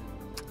 boom.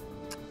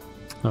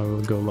 Now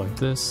we'll go like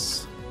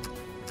this.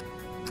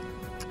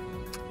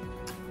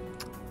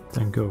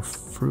 Then go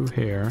through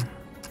here.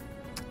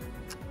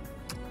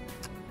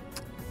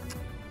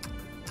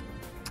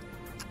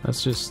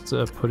 Let's just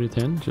put it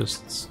in,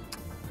 just...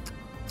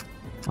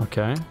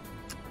 Okay.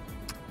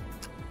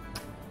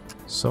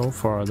 So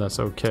far that's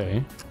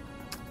okay.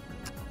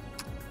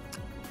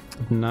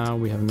 But now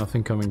we have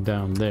nothing coming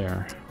down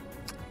there.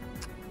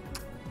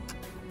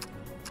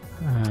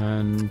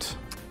 And...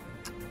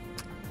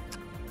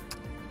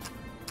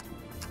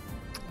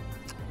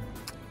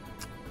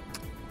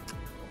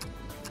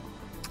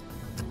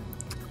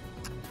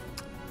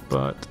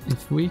 But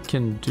if we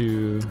can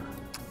do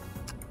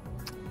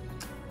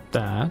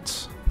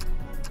that,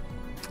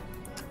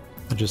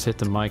 I just hit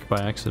the mic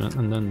by accident,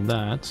 and then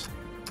that.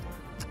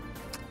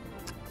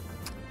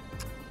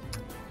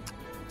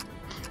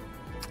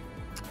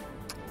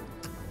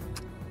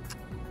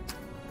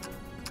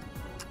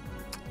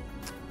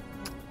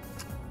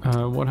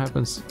 What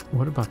happens?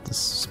 What about the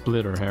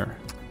splitter here?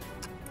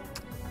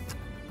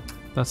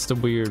 That's the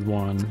weird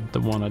one, the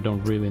one I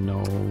don't really know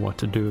what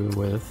to do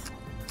with.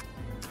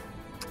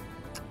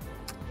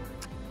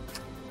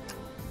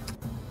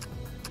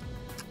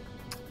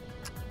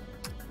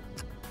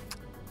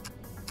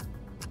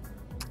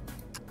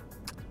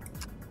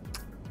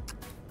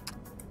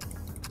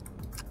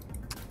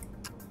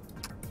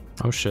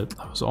 Oh shit,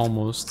 that was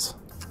almost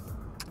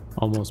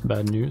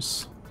bad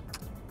news.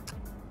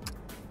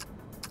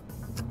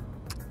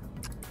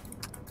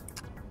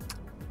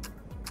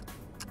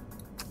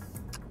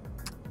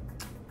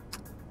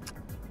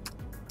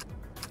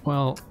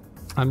 Well,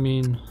 I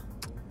mean...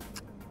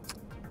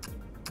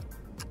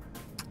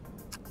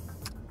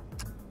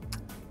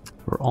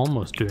 We're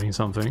almost doing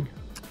something.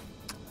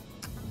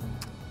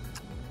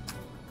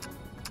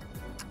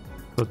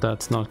 But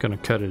that's not gonna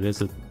cut it,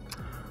 is it?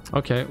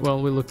 Okay,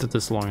 well, we looked at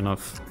this long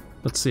enough.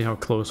 Let's see how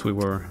close we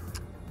were.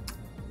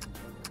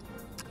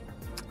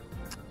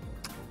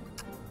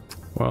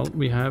 Well,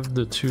 we have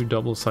the two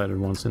double-sided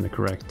ones in the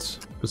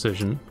correct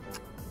position.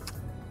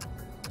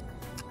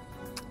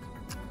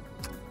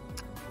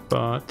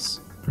 But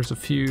there's a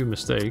few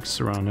mistakes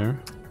around here.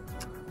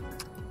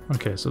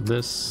 Okay, so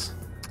this...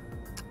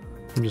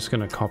 I'm just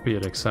gonna copy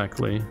it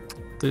exactly.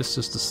 This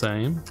is the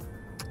same.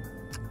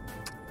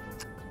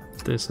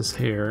 This is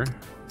here.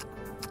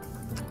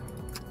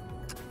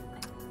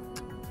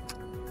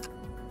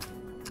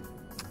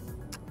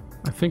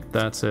 I think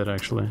that's it,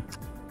 actually.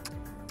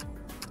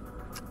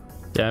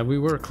 Yeah, we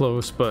were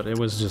close, but it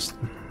was just,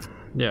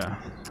 yeah,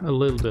 a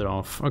little bit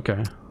off.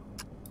 Okay.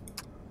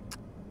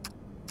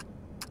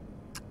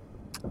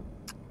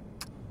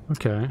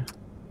 Okay.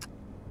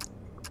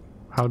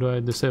 How do I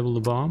disable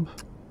the bomb?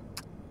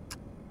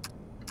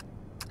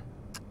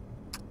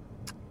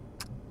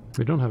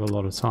 We don't have a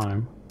lot of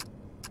time.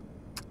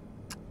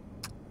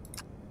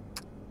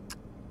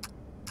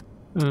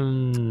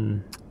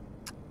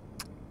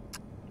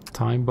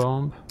 Time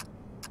bomb.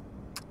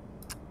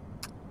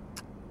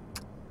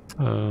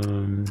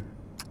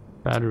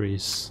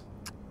 Batteries.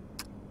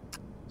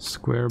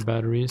 Square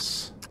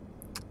batteries.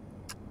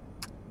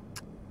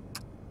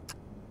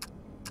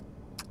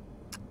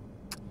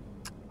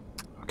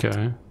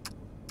 Okay.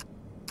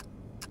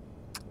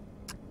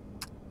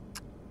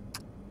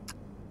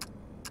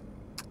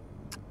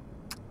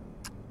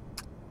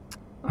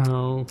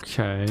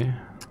 Okay.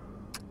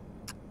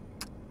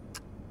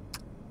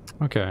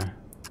 Okay.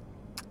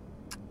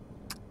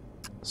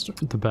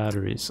 Start with the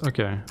batteries.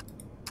 Okay.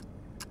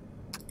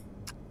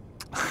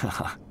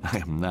 I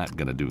am not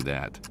gonna do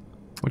that.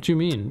 What do you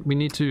mean? We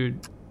need to...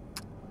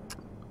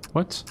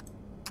 What?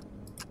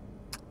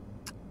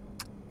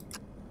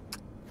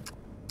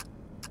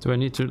 Do I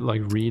need to,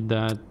 like, read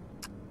that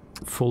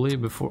fully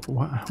before...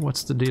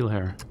 What's the deal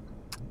here?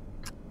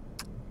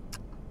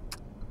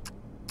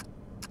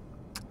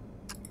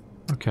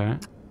 Okay.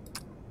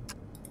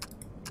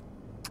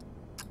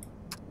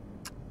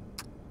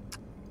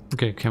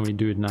 Okay, can we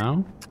do it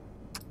now?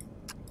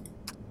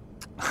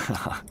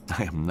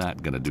 I am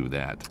not gonna do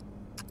that.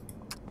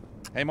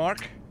 Hey,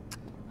 Mark.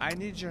 I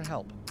need your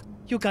help.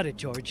 You got it,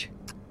 George.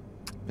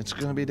 It's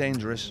gonna be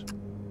dangerous.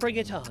 Bring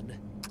it on.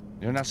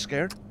 You're not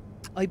scared?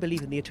 I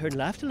believe in the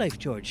eternal afterlife,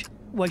 George.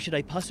 Why should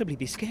I possibly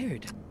be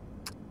scared?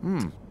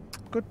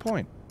 Good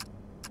point.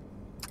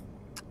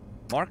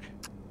 Mark,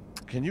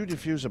 can you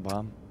defuse a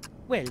bomb?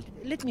 Well,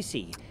 let me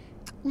see.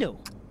 No.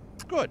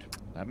 Good.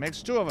 That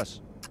makes two of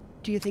us.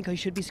 Do you think I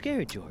should be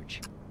scared,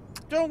 George?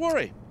 Don't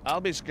worry.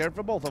 I'll be scared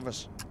for both of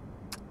us.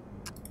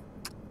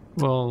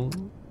 Well...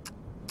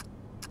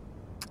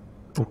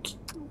 Okay.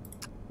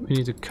 We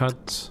need to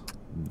cut...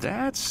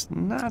 That's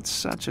not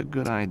such a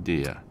good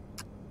idea.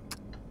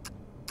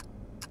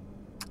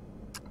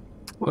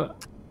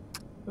 What?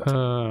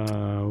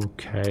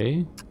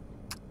 Okay.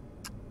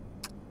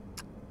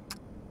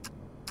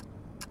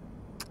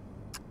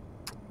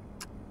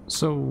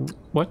 So,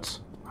 what?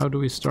 How do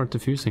we start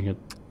diffusing it?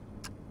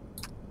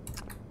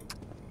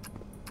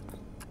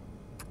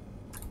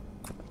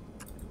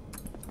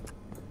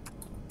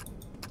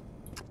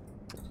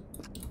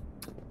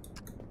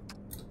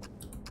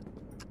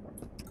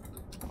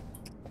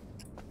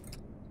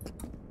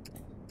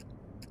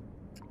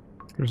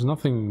 There's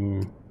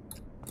nothing...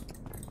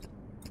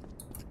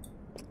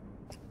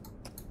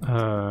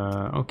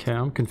 Okay,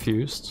 I'm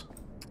confused.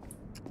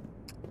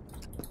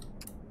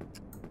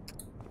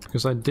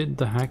 Because I did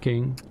the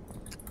hacking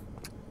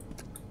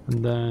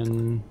and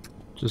then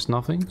just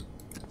nothing?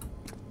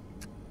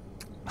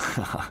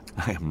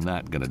 I am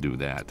not gonna do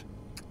that.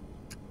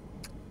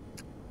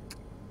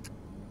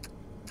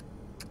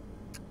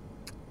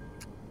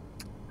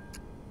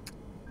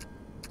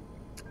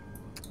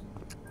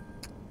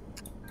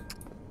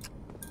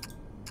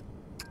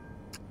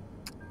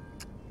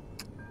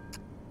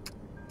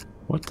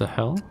 What the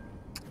hell?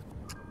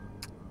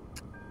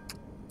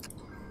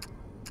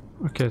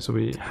 Okay, so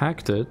we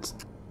hacked it.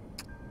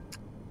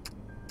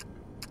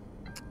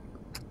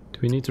 Do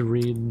we need to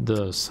read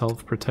the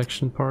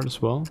self-protection part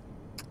as well?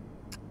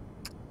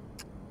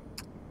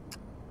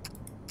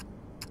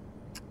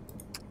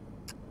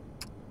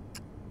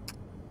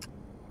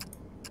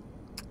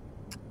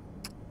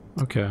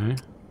 Okay.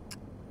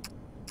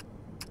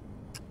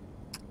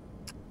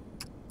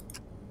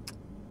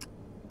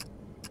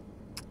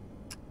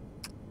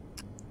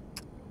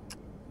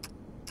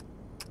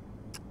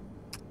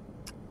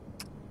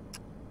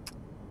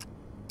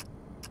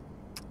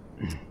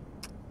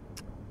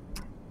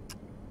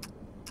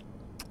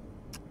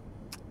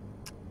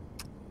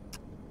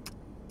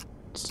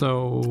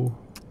 So,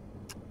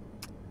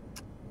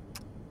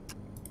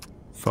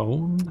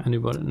 phone?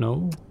 Anybody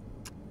know?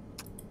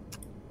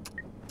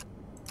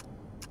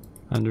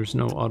 And there's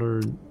no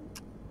other...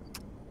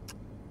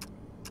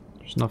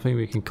 There's nothing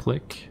we can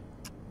click.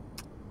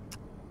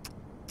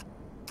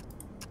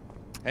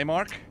 Hey,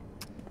 Mark.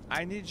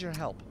 I need your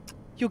help.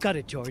 You got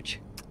it, George.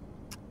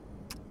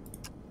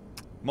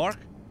 Mark,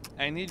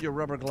 I need your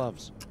rubber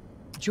gloves.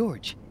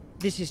 George,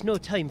 this is no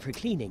time for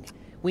cleaning.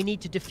 We need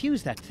to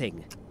defuse that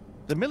thing.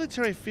 The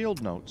military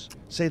field notes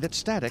say that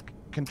static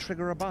can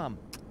trigger a bomb.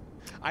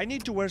 I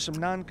need to wear some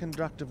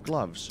non-conductive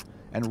gloves,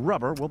 and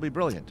rubber will be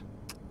brilliant.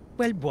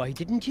 Well, why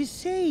didn't you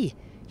say?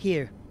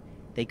 Here,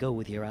 they go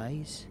with your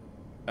eyes.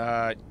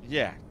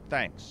 Yeah,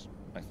 thanks,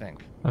 I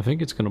think. I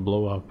think it's gonna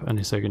blow up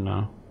any second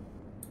now.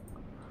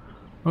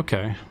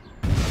 Okay.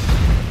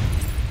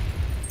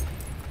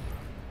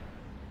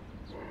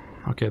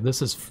 Okay,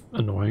 this is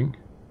annoying.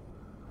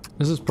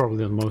 This is probably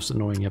the most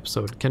annoying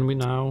episode. Can we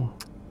now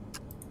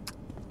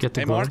get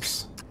the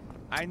gloves?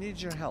 Mark, I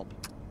need your help.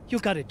 You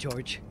got it,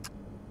 George.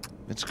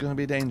 It's gonna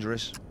be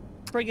dangerous.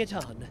 Bring it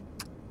on.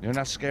 You're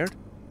not scared?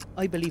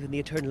 I believe in the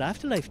eternal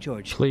afterlife,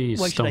 George. Please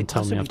Why should I don't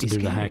tell me I have to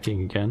possibly do be the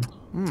hacking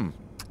again.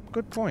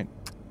 Good point.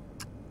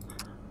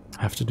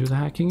 I have to do the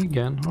hacking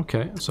again.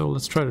 Okay, so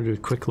let's try to do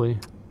it quickly.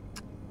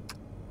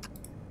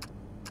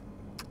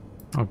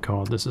 Oh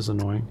god, this is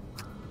annoying.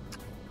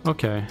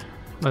 Okay,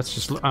 let's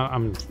just...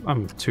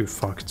 I'm too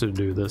fucked to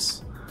do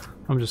this.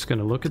 I'm just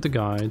gonna look at the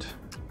guide.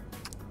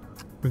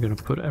 We're gonna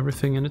put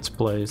everything in its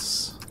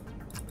place.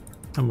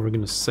 And we're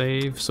gonna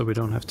save so we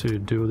don't have to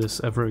do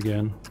this ever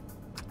again.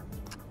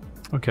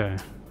 Okay,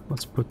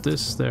 let's put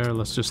this there.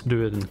 Let's just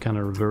do it in kind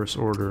of reverse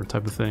order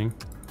type of thing.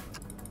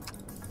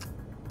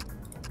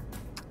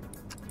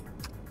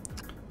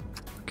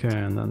 Okay,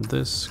 and then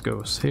this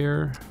goes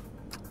here.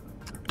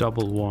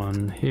 Double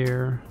one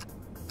here.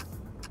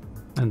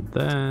 And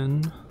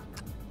then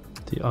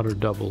the other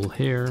double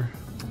here.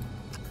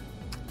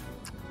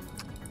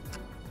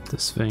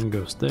 This thing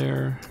goes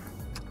there.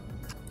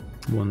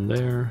 One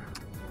there.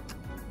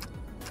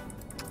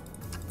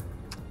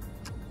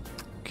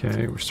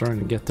 Okay, we're starting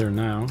to get there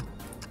now.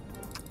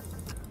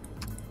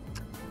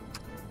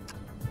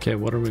 Okay,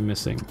 what are we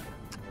missing?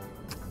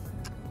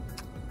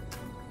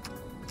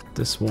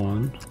 This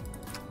one.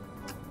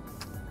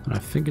 And I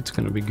think it's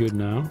gonna be good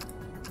now.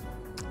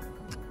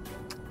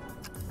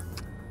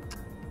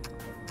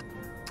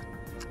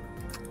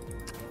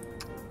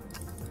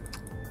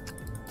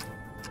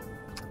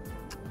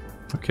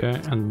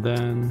 Okay, and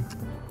then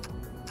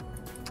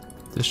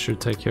This should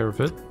take care of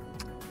it.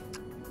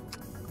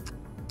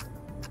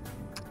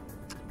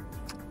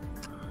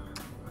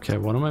 Okay,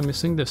 what am I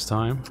missing this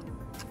time?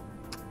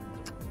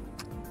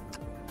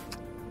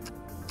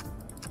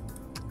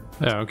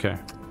 Yeah, okay.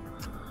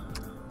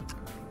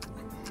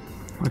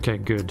 Okay,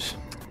 good.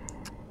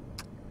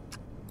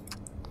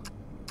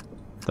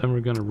 Then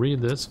we're gonna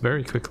read this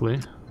very quickly.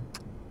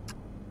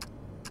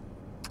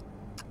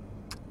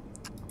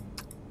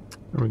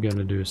 We're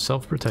gonna do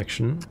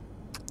self-protection.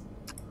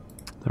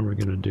 Then we're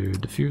gonna do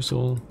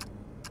diffusal.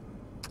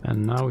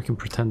 And now we can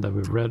pretend that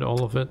we've read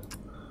all of it.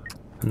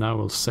 And now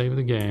we'll save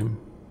the game.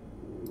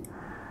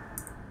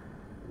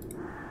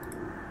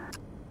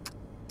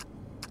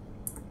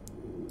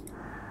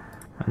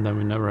 And then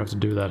we never have to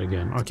do that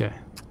again. Okay.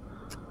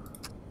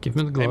 Give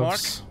me the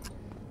gloves. Hey,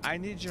 Mark. I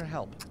need your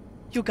help.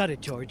 You got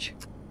it, George.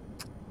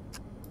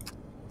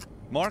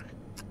 Mark,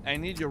 I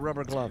need your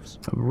rubber gloves.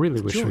 I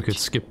really wish we could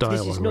skip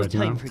dialogue this is no right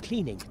time now. for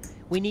cleaning.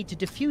 We need to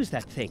defuse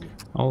that thing.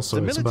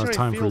 Also, it's about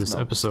time for this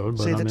episode,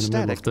 but I'm in the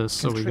middle of this,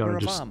 so we gotta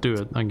just do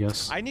it, I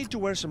guess. I need to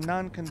wear some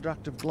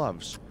non-conductive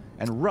gloves,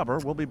 and rubber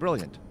will be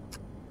brilliant.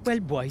 Well,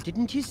 why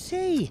didn't you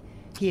say?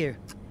 Here,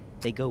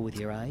 they go with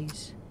your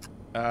eyes.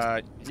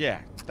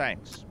 Yeah,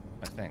 thanks,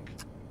 I think.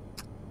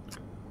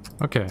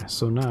 Okay,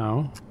 so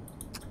now...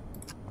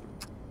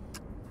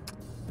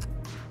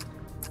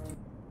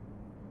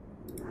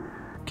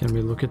 Can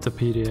we look at the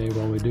PDA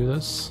while we do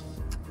this?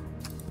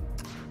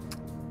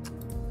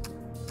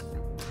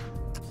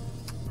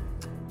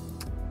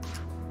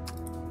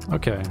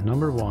 Okay,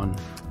 number 1.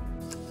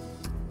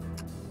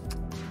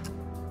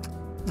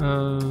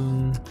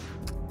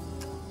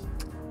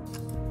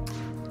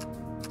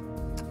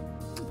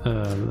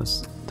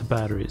 The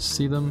batteries.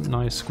 See them?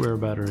 Nice square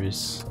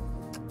batteries.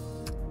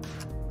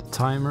 The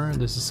timer,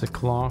 this is a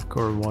clock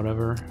or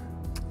whatever.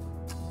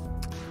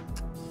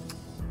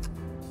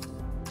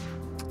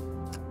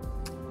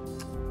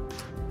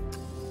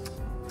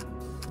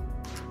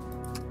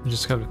 You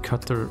just gotta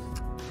cut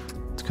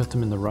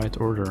them in the right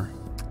order.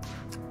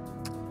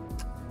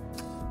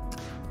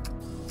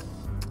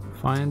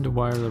 Find the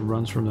wire that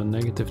runs from the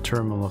negative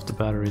terminal of the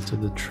battery to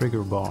the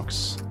trigger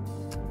box.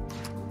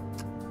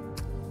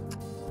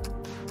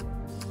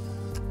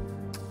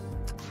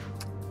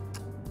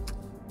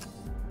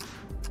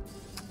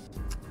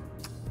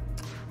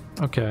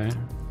 Okay,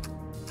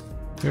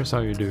 here's how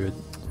you do it.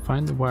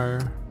 Find the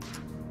wire.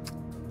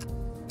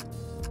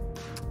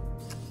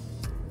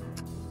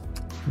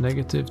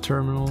 Negative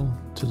terminal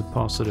to the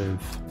positive.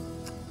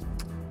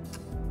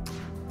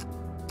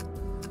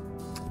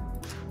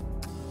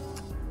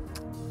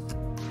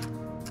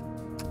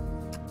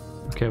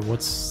 Okay, what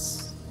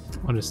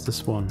is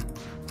this one?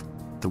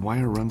 The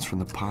wire runs from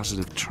the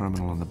positive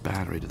terminal on the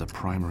battery to the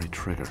primary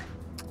trigger.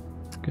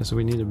 Okay, so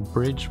we need a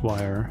bridge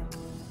wire.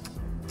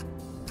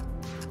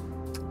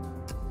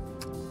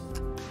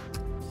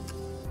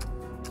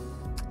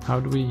 How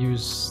do we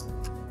use...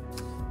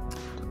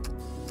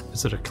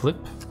 Is it a clip?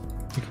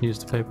 You can use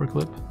the paper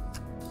clip.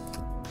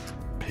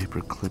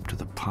 Paper clip to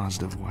the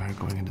positive wire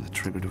going into the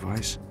trigger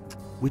device?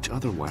 Which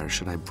other wire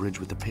should I bridge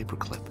with the paper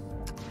clip?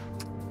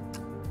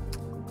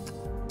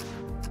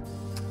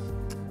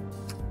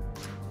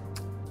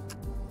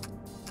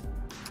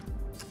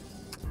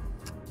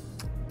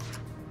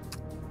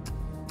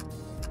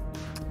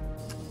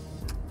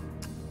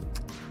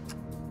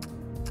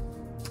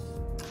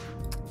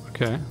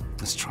 Okay.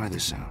 Let's try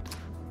this out.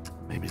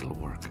 Maybe it'll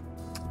work.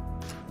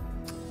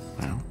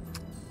 Well,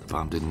 the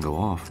bomb didn't go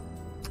off.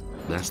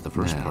 That's the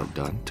first part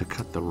done, to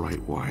cut the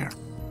right wire.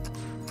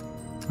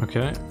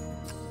 Okay.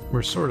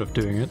 We're sort of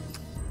doing it.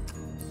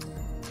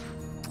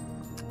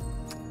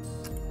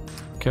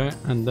 Okay,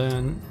 and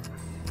then...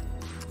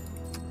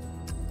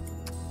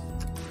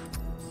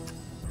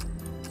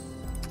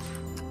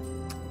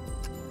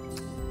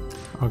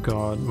 Oh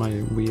god, my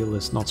wheel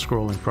is not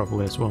scrolling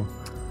properly as well.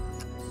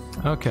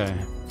 Okay.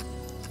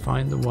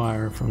 Find the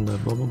wire from the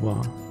blah blah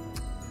blah.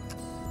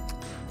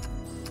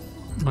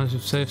 Once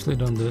you've safely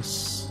done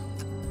this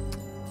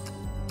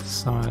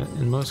side,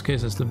 in most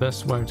cases the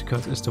best wire to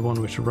cut is the one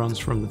which runs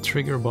from the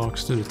trigger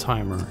box to the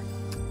timer.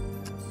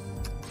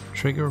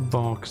 Trigger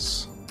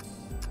box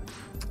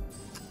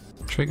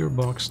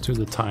to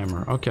the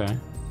timer. Okay.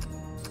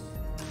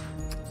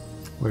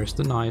 Where's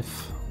the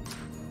knife?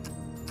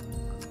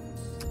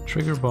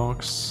 Trigger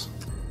box.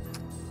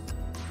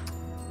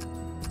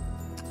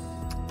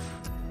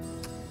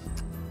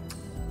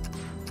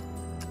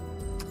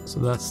 So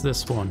that's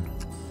this one.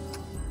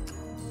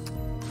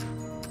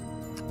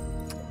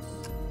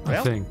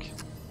 Well, I think.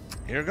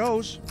 Here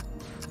goes.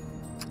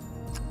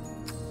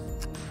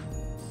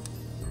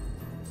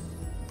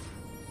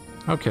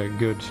 Okay,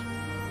 good.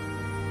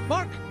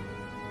 Mark!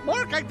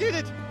 Mark, I did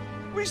it!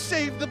 We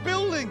saved the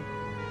building!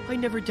 I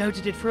never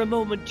doubted it for a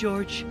moment,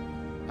 George.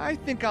 I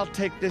think I'll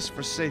take this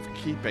for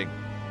safekeeping.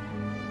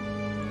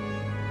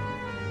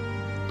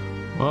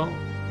 Well,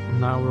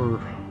 now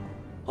we're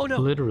Oh no!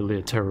 literally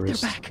a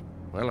terrorist. They're back!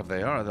 Well, if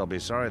they are, they'll be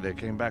sorry they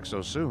came back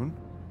so soon.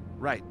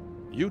 Right.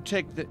 You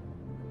take the...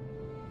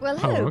 Well,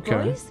 hello,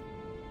 okay. boys.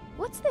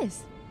 What's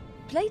this?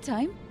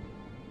 Playtime?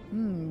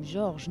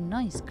 Georges,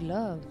 nice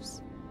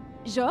gloves.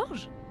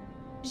 Georges?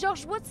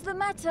 Georges, what's the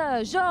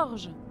matter?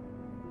 Georges!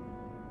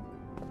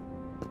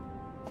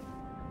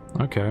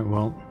 Okay,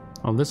 well,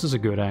 this is a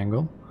good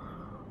angle.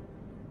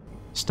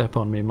 Step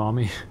on me,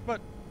 mommy.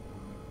 But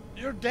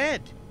you're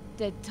dead.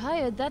 Dead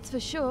tired, that's for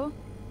sure.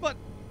 But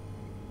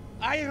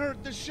I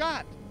heard the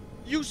shot.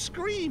 You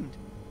screamed.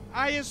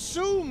 I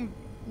assumed.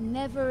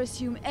 Never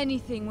assume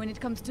anything when it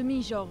comes to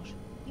me, Georges.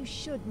 You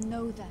should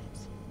know that.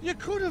 You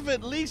could have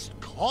at least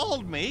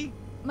called me.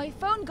 My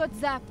phone got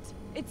zapped.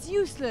 It's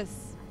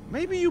useless.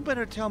 Maybe you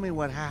better tell me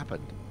what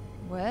happened.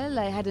 Well,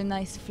 I had a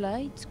nice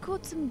flight,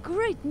 caught some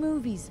great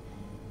movies.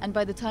 And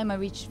by the time I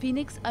reached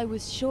Phoenix, I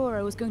was sure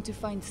I was going to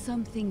find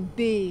something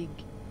big.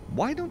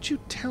 Why don't you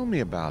tell me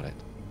about it?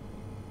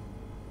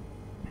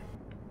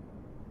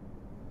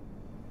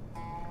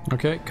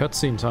 Okay,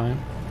 cutscene time.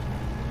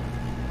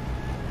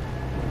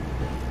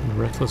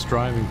 Reckless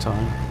driving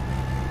time.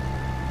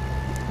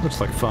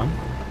 Looks like fun.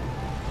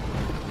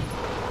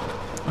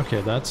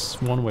 Okay,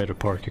 that's one way to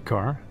park a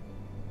car.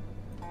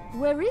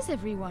 Where is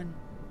everyone?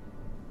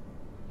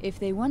 If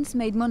they once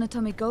made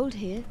monatomic gold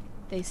here,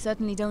 they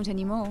certainly don't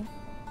anymore.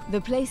 The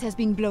place has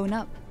been blown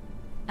up.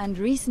 And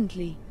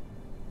recently.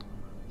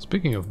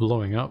 Speaking of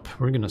blowing up,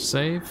 we're gonna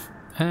save,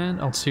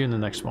 and I'll see you in the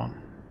next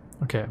one.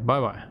 Okay,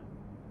 bye-bye.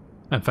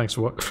 And thanks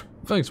for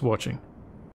watching.